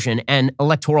promotion and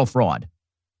electoral fraud.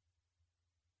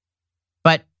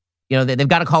 But, they've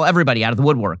got to call everybody out of the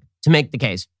woodwork to make the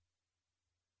case.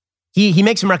 He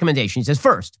makes some recommendations. He says,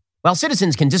 first, while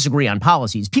citizens can disagree on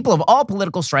policies, people of all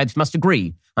political stripes must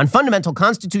agree on fundamental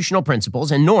constitutional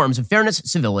principles and norms of fairness,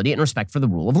 civility, and respect for the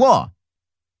rule of law.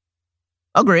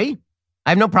 Agree. I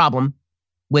have no problem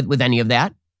with any of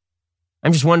that.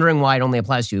 I'm just wondering why it only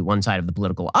applies to one side of the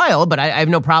political aisle, but I have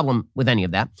no problem with any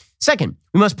of that. Second,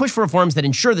 we must push for reforms that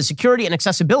ensure the security and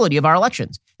accessibility of our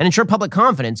elections and ensure public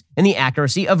confidence in the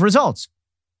accuracy of results.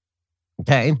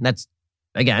 Okay, that's,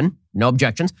 again, no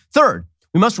objections. Third,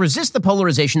 We must resist the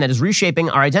polarization that is reshaping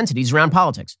our identities around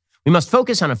politics. We must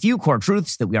focus on a few core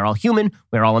truths that we are all human,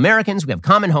 we are all Americans, we have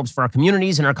common hopes for our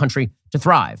communities and our country to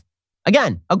thrive.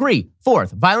 Again, agree.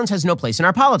 Fourth, violence has no place in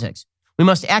our politics. We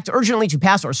must act urgently to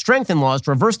pass or strengthen laws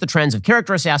to reverse the trends of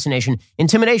character assassination,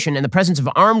 intimidation, and the presence of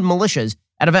armed militias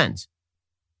at events.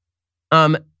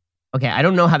 Okay, I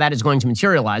don't know how that is going to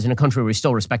materialize in a country where we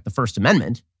still respect the First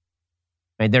Amendment.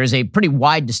 Right? There is a pretty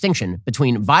wide distinction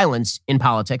between violence in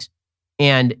politics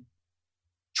and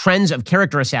trends of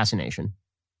character assassination.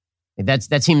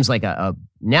 That seems like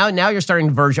now you're starting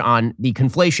to verge on the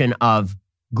conflation of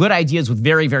good ideas with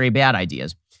very, very bad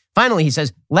ideas. Finally, he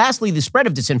says, lastly, the spread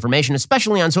of disinformation,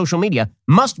 especially on social media,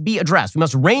 must be addressed. We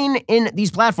must rein in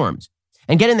these platforms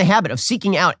and get in the habit of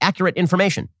seeking out accurate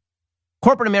information.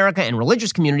 Corporate America and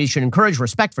religious communities should encourage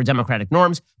respect for democratic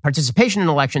norms, participation in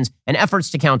elections, and efforts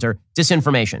to counter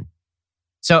disinformation.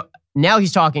 So now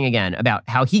he's talking again about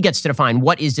how he gets to define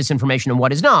what is disinformation and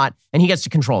what is not, and he gets to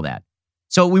control that.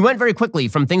 So we went very quickly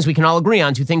from things we can all agree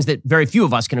on to things that very few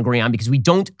of us can agree on because we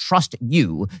don't trust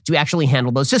you to actually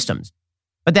handle those systems.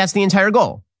 But that's the entire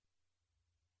goal.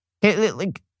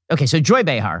 Okay, so Joy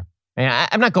Behar,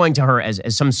 I'm not going to her as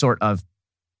some sort of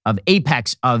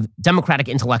apex of democratic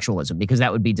intellectualism because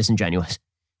that would be disingenuous.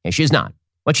 Okay, she is not.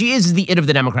 What she is the it of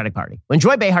the Democratic Party. When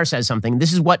Joy Behar says something,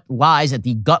 this is what lies at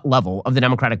the gut level of the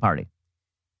Democratic Party.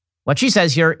 What she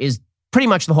says here is pretty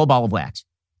much the whole ball of wax.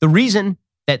 The reason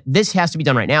that this has to be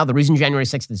done right now, the reason January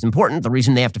 6th is important, the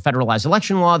reason they have to federalize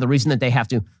election law, the reason that they have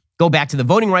to go back to the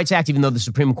Voting Rights Act, even though the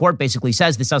Supreme Court basically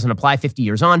says this doesn't apply 50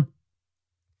 years on.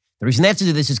 The reason they have to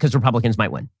do this is because Republicans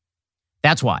might win.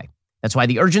 That's why. That's why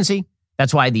the urgency.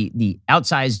 That's why the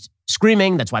outsized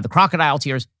screaming. That's why the crocodile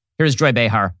tears. Here's Joy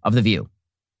Behar of The View.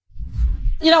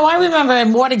 You know, I remember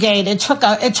in Watergate, it took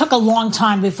a long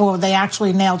time before they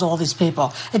actually nailed all these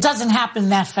people. It doesn't happen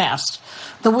that fast.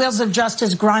 The wheels of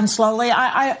justice grind slowly.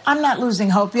 I'm not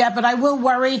losing hope yet, but I will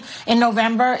worry in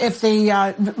November if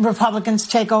the Republicans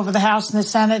take over the House and the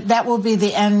Senate. That will be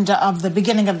the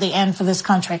beginning of the end for this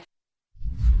country.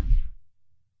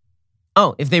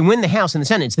 Oh, if they win the House and the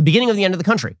Senate, it's the beginning of the end of the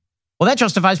country. Well, that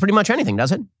justifies pretty much anything,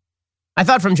 does it? I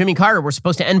thought from Jimmy Carter we're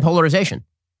supposed to end polarization.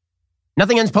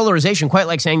 Nothing ends polarization quite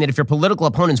like saying that if your political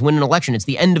opponents win an election, it's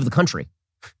the end of the country.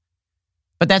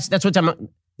 But that's what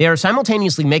they are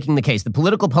simultaneously making the case that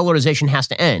political polarization has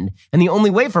to end, and the only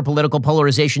way for political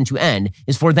polarization to end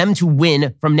is for them to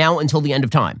win from now until the end of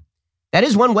time. That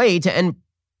is one way to end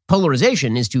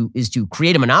polarization, is to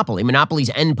create a monopoly.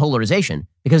 Monopolies end polarization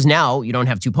because now you don't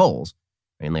have two poles.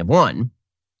 You only have one.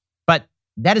 But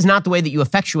that is not the way that you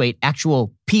effectuate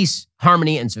actual peace,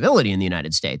 harmony, and civility in the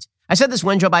United States. I said this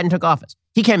when Joe Biden took office.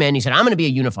 He came in, he said, I'm going to be a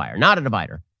unifier, not a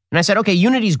divider. And I said, okay,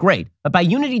 unity is great. But by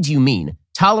unity, do you mean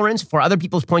tolerance for other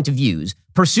people's point of views,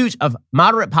 pursuit of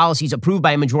moderate policies approved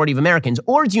by a majority of Americans?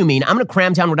 Or do you mean I'm going to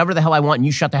cram down whatever the hell I want and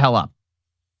you shut the hell up?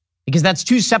 Because that's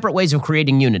two separate ways of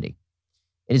creating unity.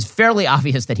 It is fairly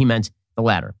obvious that he meant the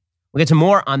latter. We'll get to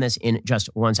more on this in just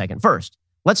 1 second. First,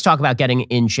 let's talk about getting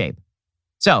in shape.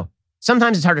 So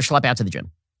sometimes it's hard to schlep out to the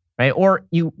gym. Right? Or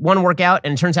you want to work out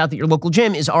and it turns out that your local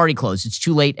gym is already closed. It's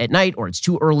too late at night or it's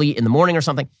too early in the morning or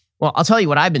something. Well, I'll tell you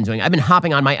what I've been doing. I've been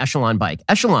hopping on my Echelon bike.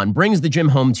 Echelon brings the gym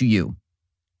home to you.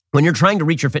 When you're trying to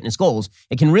reach your fitness goals,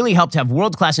 it can really help to have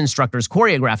world-class instructors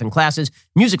choreographing classes,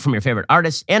 music from your favorite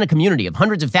artists, and a community of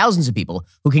hundreds of thousands of people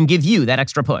who can give you that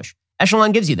extra push.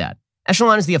 Echelon gives you that.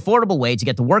 Echelon is the affordable way to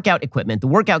get the workout equipment, the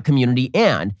workout community,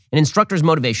 and an instructor's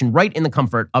motivation right in the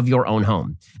comfort of your own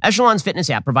home. Echelon's fitness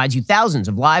app provides you thousands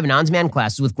of live and on-demand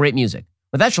classes with great music.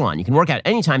 With Echelon, you can work out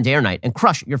anytime, day or night, and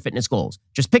crush your fitness goals.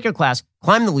 Just pick your class,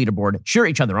 climb the leaderboard, cheer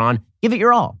each other on, give it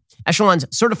your all. Echelon's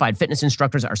certified fitness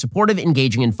instructors are supportive,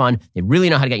 engaging, and fun. They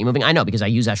really know how to get you moving. I know because I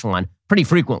use Echelon pretty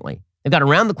frequently. They've got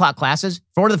around-the-clock classes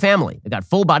for the family. They've got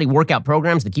full-body workout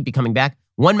programs that keep you coming back.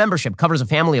 One membership covers a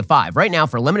family of 5. Right now,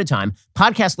 for a limited time,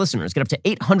 podcast listeners get up to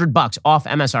 $800 off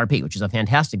MSRP, which is a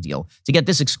fantastic deal. To get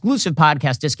this exclusive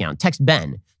podcast discount, text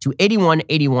BEN to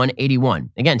 818181.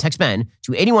 Again, text BEN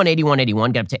to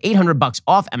 818181. Get up to $800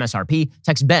 off MSRP.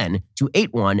 Text BEN to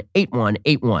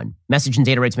 818181. Message and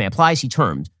data rates may apply. See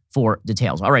terms for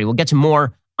details. All right, we'll get to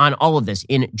more on all of this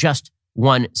in just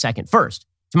 1 second. First,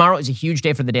 tomorrow is a huge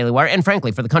day for the Daily Wire and,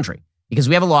 frankly, for the country, because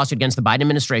we have a lawsuit against the Biden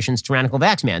administration's tyrannical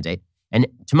vax mandate. And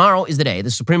tomorrow is the day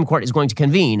the Supreme Court is going to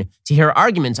convene to hear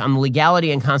arguments on the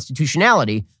legality and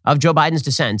constitutionality of Joe Biden's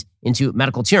descent into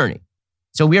medical tyranny.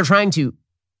 So we are trying to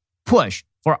push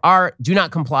for our Do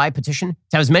Not Comply petition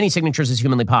to have as many signatures as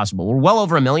humanly possible. We're well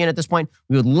over 1 million at this point.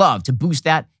 We would love to boost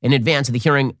that in advance of the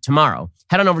hearing tomorrow.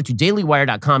 Head on over to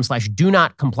dailywire.com/do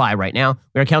not comply right now.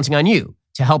 We are counting on you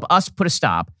to help us put a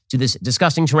stop to this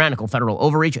disgusting, tyrannical federal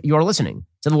overreach. You are listening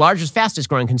to the largest, fastest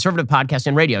growing conservative podcast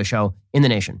and radio show in the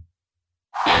nation.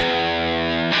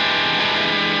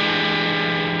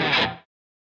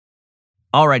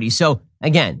 Alrighty, so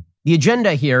again, the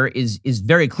agenda here is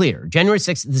very clear. January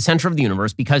 6th is the center of the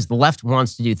universe because the left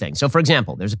wants to do things. So, for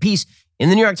example, there's a piece in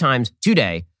the New York Times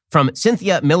today from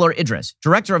Cynthia Miller Idris,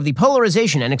 director of the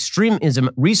Polarization and Extremism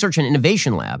Research and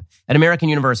Innovation Lab at American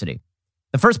University.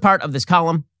 The first part of this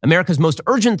column, America's most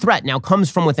urgent threat now comes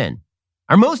from within.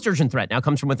 Our most urgent threat now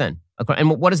comes from within. And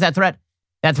what is that threat?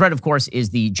 That threat, of course, is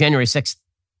the January 6th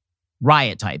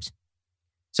riot types.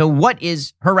 So what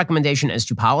is her recommendation as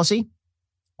to policy?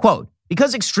 Quote,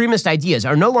 because extremist ideas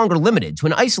are no longer limited to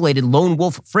an isolated lone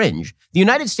wolf fringe, the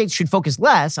United States should focus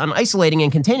less on isolating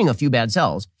and containing a few bad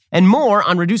cells and more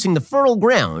on reducing the fertile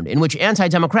ground in which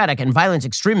anti-democratic and violent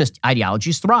extremist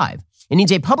ideologies thrive. It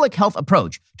needs a public health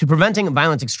approach to preventing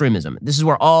violent extremism. This is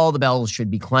where all the bells should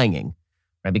be clanging,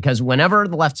 right? Because whenever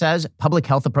the left says public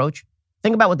health approach,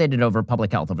 think about what they did over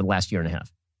public health over the last year and a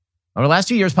half. Over the last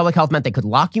 2 years, public health meant they could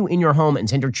lock you in your home and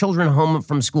send your children home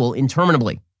from school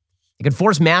interminably. They could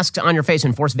force masks on your face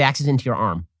and force vaccines into your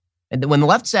arm. And when the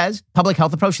left says public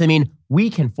health approach, they mean we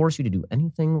can force you to do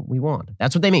anything we want.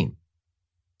 That's what they mean.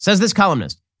 Says this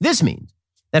columnist, this means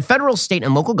that federal, state,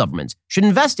 and local governments should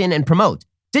invest in and promote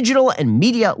digital and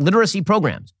media literacy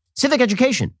programs, civic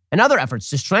education, and other efforts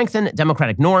to strengthen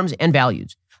democratic norms and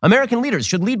values. American leaders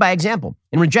should lead by example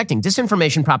in rejecting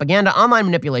disinformation, propaganda, online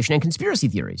manipulation, and conspiracy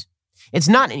theories. It's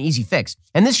not an easy fix,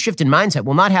 and this shift in mindset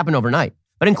will not happen overnight,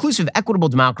 but inclusive, equitable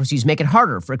democracies make it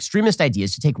harder for extremist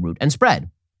ideas to take root and spread.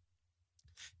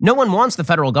 No one wants the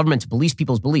federal government to police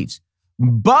people's beliefs,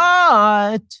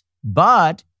 but,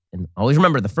 and always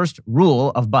remember the first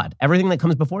rule of but, everything that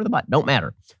comes before the but don't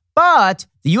matter. But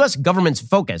the U.S. government's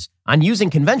focus on using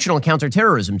conventional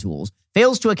counterterrorism tools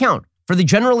fails to account for the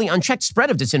generally unchecked spread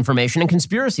of disinformation and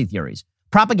conspiracy theories,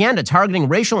 propaganda targeting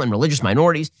racial and religious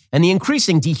minorities, and the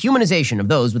increasing dehumanization of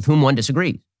those with whom one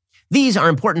disagrees. These are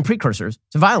important precursors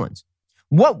to violence.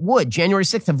 What would January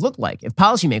 6th have looked like if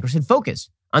policymakers had focused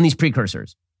on these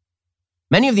precursors?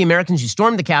 Many of the Americans who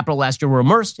stormed the Capitol last year were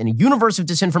immersed in a universe of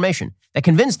disinformation that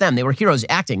convinced them they were heroes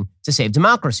acting to save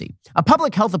democracy. A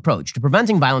public health approach to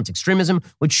preventing violent extremism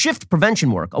would shift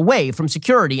prevention work away from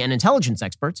security and intelligence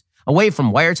experts, away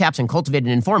from wiretaps and cultivated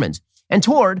informants, and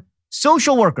toward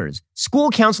social workers, school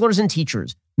counselors and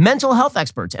teachers, mental health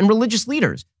experts, and religious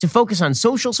leaders to focus on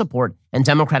social support and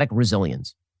democratic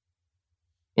resilience.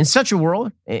 In such a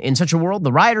world,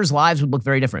 the rioters' lives would look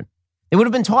very different. They would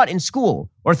have been taught in school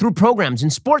or through programs in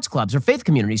sports clubs or faith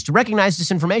communities to recognize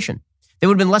disinformation. They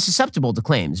would have been less susceptible to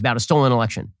claims about a stolen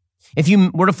election. If you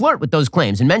were to flirt with those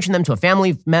claims and mention them to a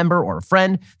family member or a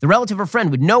friend, the relative or friend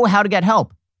would know how to get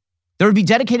help. There would be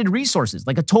dedicated resources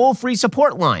like a toll-free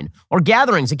support line or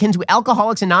gatherings akin to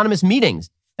Alcoholics Anonymous meetings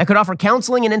that could offer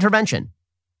counseling and intervention.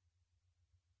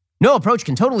 No approach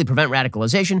can totally prevent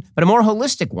radicalization, but a more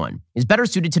holistic one is better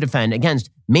suited to defend against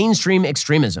mainstream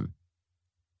extremism.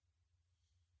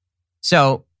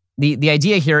 So the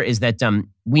idea here is that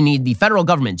we need the federal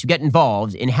government to get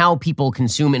involved in how people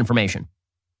consume information.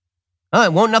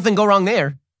 Won't nothing go wrong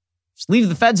there. Just leave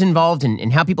the feds involved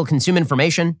in how people consume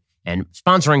information and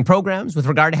sponsoring programs with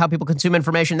regard to how people consume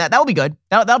information. That'll be good.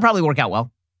 That'll probably work out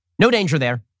well. No danger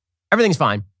there. Everything's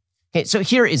fine. Okay, so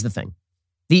here is the thing.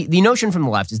 The notion from the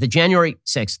left is that January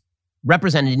 6th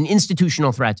represented an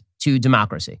institutional threat to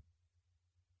democracy.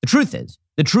 The truth is,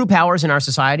 the true powers in our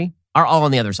society are all on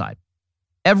the other side.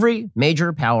 Every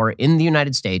major power in the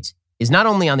United States is not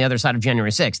only on the other side of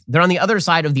January 6th, they're on the other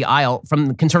side of the aisle from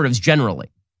the conservatives generally.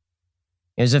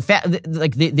 There's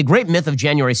the great myth of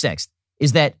January 6th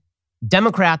is that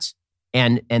Democrats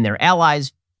and their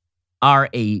allies are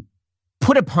a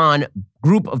put upon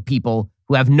group of people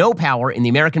who have no power in the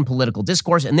American political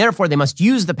discourse, and therefore they must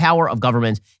use the power of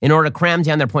government in order to cram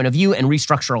down their point of view and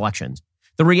restructure elections.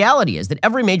 The reality is that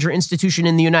every major institution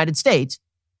in the United States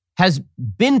has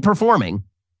been performing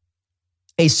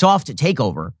a soft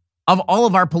takeover of all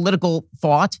of our political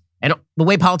thought and the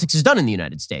way politics is done in the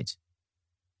United States.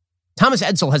 Thomas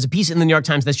Edsall has a piece in the New York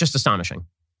Times that's just astonishing.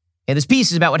 Okay, this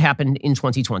piece is about what happened in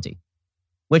 2020,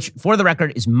 which, for the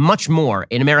record, is much more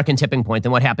an American tipping point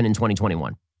than what happened in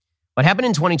 2021. What happened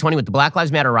in 2020 with the Black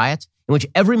Lives Matter riots, in which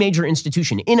every major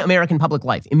institution in American public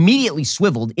life immediately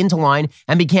swiveled into line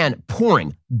and began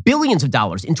pouring billions of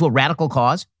dollars into a radical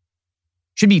cause,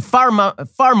 should be far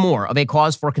more of a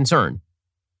cause for concern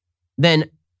than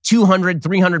 200,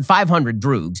 300, 500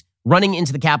 droogs running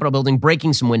into the Capitol building,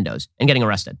 breaking some windows, and getting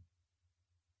arrested.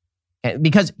 Okay,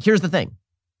 because here's the thing.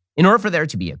 In order for there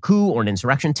to be a coup or an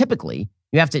insurrection, typically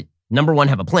you have to number one,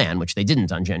 have a plan, which they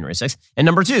didn't on January 6th. And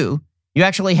number two, you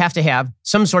actually have to have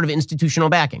some sort of institutional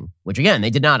backing, which again, they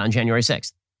did not on January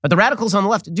 6th. But the radicals on the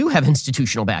left do have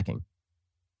institutional backing.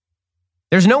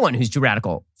 There's no one who's too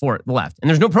radical for the left, and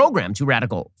there's no program too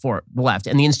radical for the left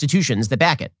and the institutions that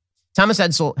back it. Thomas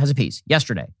Edsall has a piece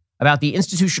yesterday about the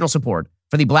institutional support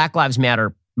for the Black Lives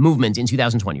Matter movement in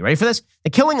 2020. Ready for this? The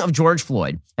killing of George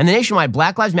Floyd and the nationwide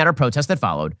Black Lives Matter protest that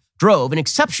followed drove an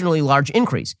exceptionally large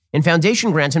increase in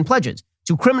foundation grants and pledges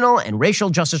to criminal and racial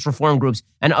justice reform groups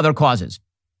and other causes.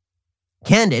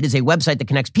 Candid is a website that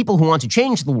connects people who want to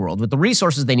change the world with the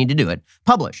resources they need to do it.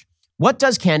 Published. What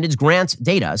does Candid's grants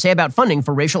data say about funding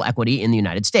for racial equity in the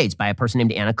United States by a person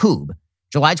named Anna Koob,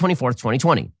 July 24th,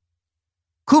 2020.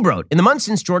 Koob wrote, in the months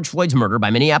since George Floyd's murder by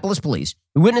Minneapolis police,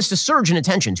 we witnessed a surge in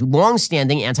attention to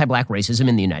long-standing anti-black racism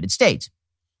in the United States.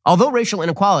 Although racial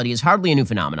inequality is hardly a new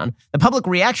phenomenon, the public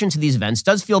reaction to these events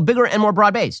does feel bigger and more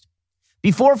broad-based.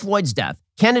 Before Floyd's death,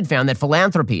 Candid found that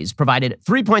philanthropies provided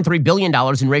 $3.3 billion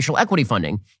in racial equity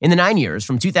funding in the 9 years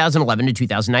from 2011 to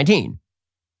 2019.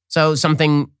 So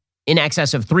something in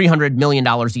excess of $300 million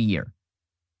a year.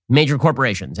 Major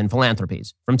corporations and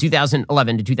philanthropies from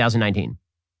 2011 to 2019.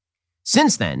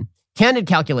 Since then, Candid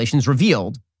calculations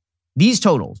revealed these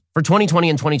totals for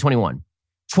 2020 and 2021.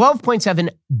 $12.7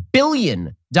 billion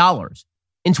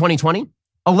in 2020,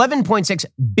 $11.6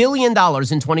 billion in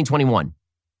 2021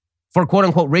 for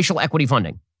quote-unquote racial equity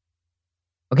funding.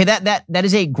 Okay, that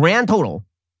is a grand total,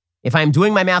 if I'm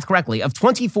doing my math correctly, of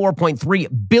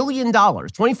 $24.3 billion,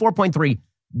 $24.3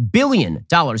 billion in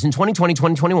 2020,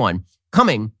 2021,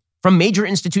 coming from major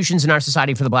institutions in our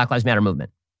society for the Black Lives Matter movement.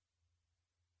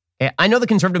 Okay, I know the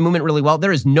conservative movement really well.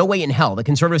 There is no way in hell the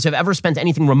conservatives have ever spent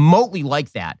anything remotely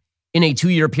like that in a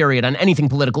 2-year period on anything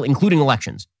political, including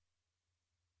elections.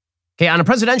 Okay, on a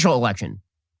presidential election,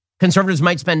 conservatives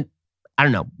might spend, I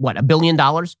don't know, what, $1 billion,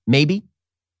 maybe?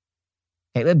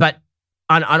 Okay, but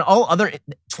on all other,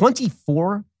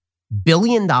 $24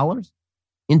 billion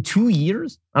in 2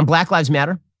 years on Black Lives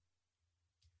Matter?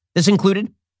 This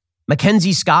included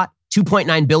Mackenzie Scott,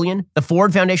 $2.9 billion, the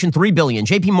Ford Foundation, $3 billion,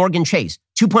 JP Morgan Chase,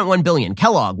 $2.1 billion,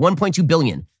 Kellogg, $1.2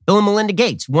 billion, Bill and Melinda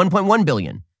Gates, $1.1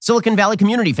 billion, Silicon Valley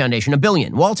Community Foundation, $1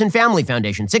 billion, Walton Family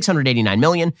Foundation, $689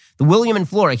 million, the William and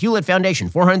Flora Hewlett Foundation,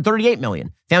 $438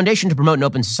 million, Foundation to Promote an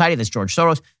Open Society, that's George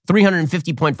Soros,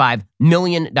 $350.5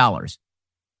 million. The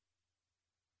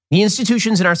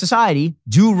institutions in our society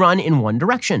do run in one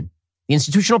direction. The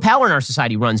institutional power in our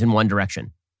society runs in one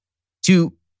direction.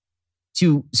 To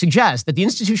suggest that the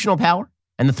institutional power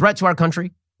and the threat to our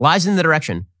country lies in the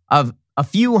direction of a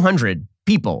few hundred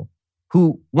people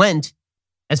who went,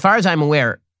 as far as I'm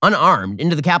aware, unarmed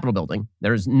into the Capitol building.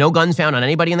 There's no guns found on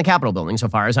anybody in the Capitol building, so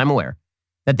far as I'm aware.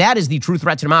 That is the true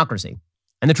threat to democracy.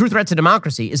 And the true threat to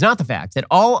democracy is not the fact that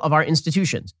all of our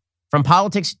institutions, from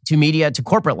politics to media to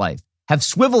corporate life, have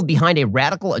swiveled behind a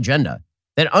radical agenda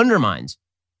that undermines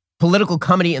political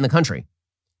comity in the country.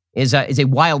 Is a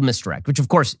wild misdirect, which of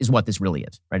course is what this really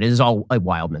is, right? It is all a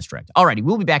wild misdirect. Alrighty,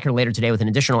 we'll be back here later today with an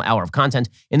additional hour of content.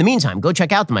 In the meantime, go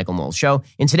check out The Michael Knowles Show.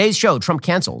 In today's show, Trump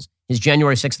cancels his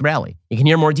January 6th rally. You can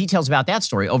hear more details about that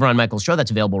story over on Michael's show.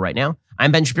 That's available right now.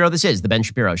 I'm Ben Shapiro. This is The Ben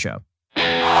Shapiro Show.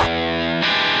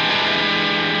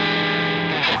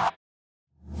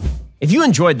 If you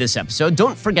enjoyed this episode,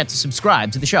 don't forget to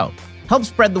subscribe to the show. Help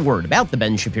spread the word about The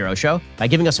Ben Shapiro Show by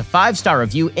giving us a 5-star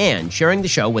review and sharing the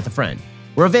show with a friend.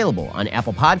 We're available on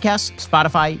Apple Podcasts,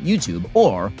 Spotify, YouTube,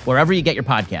 or wherever you get your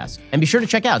podcasts. And be sure to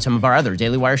check out some of our other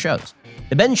Daily Wire shows.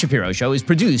 The Ben Shapiro Show is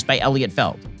produced by Elliot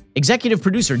Feld. Executive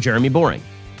producer Jeremy Boring.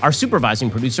 Our supervising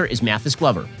producer is Mathis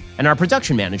Glover. And our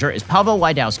production manager is Pavel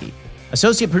Wydowski.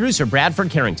 Associate producer Bradford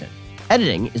Carrington.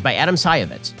 Editing is by Adam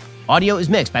Sayevitz. Audio is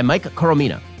mixed by Mike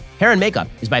Coromina. Hair and makeup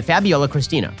is by Fabiola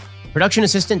Cristina. Production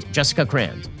assistant Jessica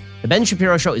Kranz. The Ben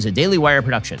Shapiro Show is a Daily Wire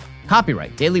production.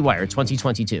 Copyright Daily Wire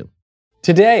 2022.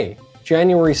 Today,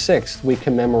 January 6th, we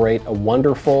commemorate a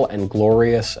wonderful and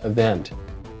glorious event.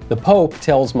 The Pope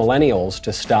tells millennials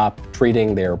to stop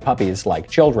treating their puppies like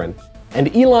children,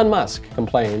 and Elon Musk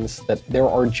complains that there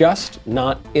are just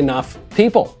not enough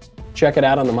people. Check it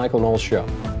out on The Michael Knowles Show.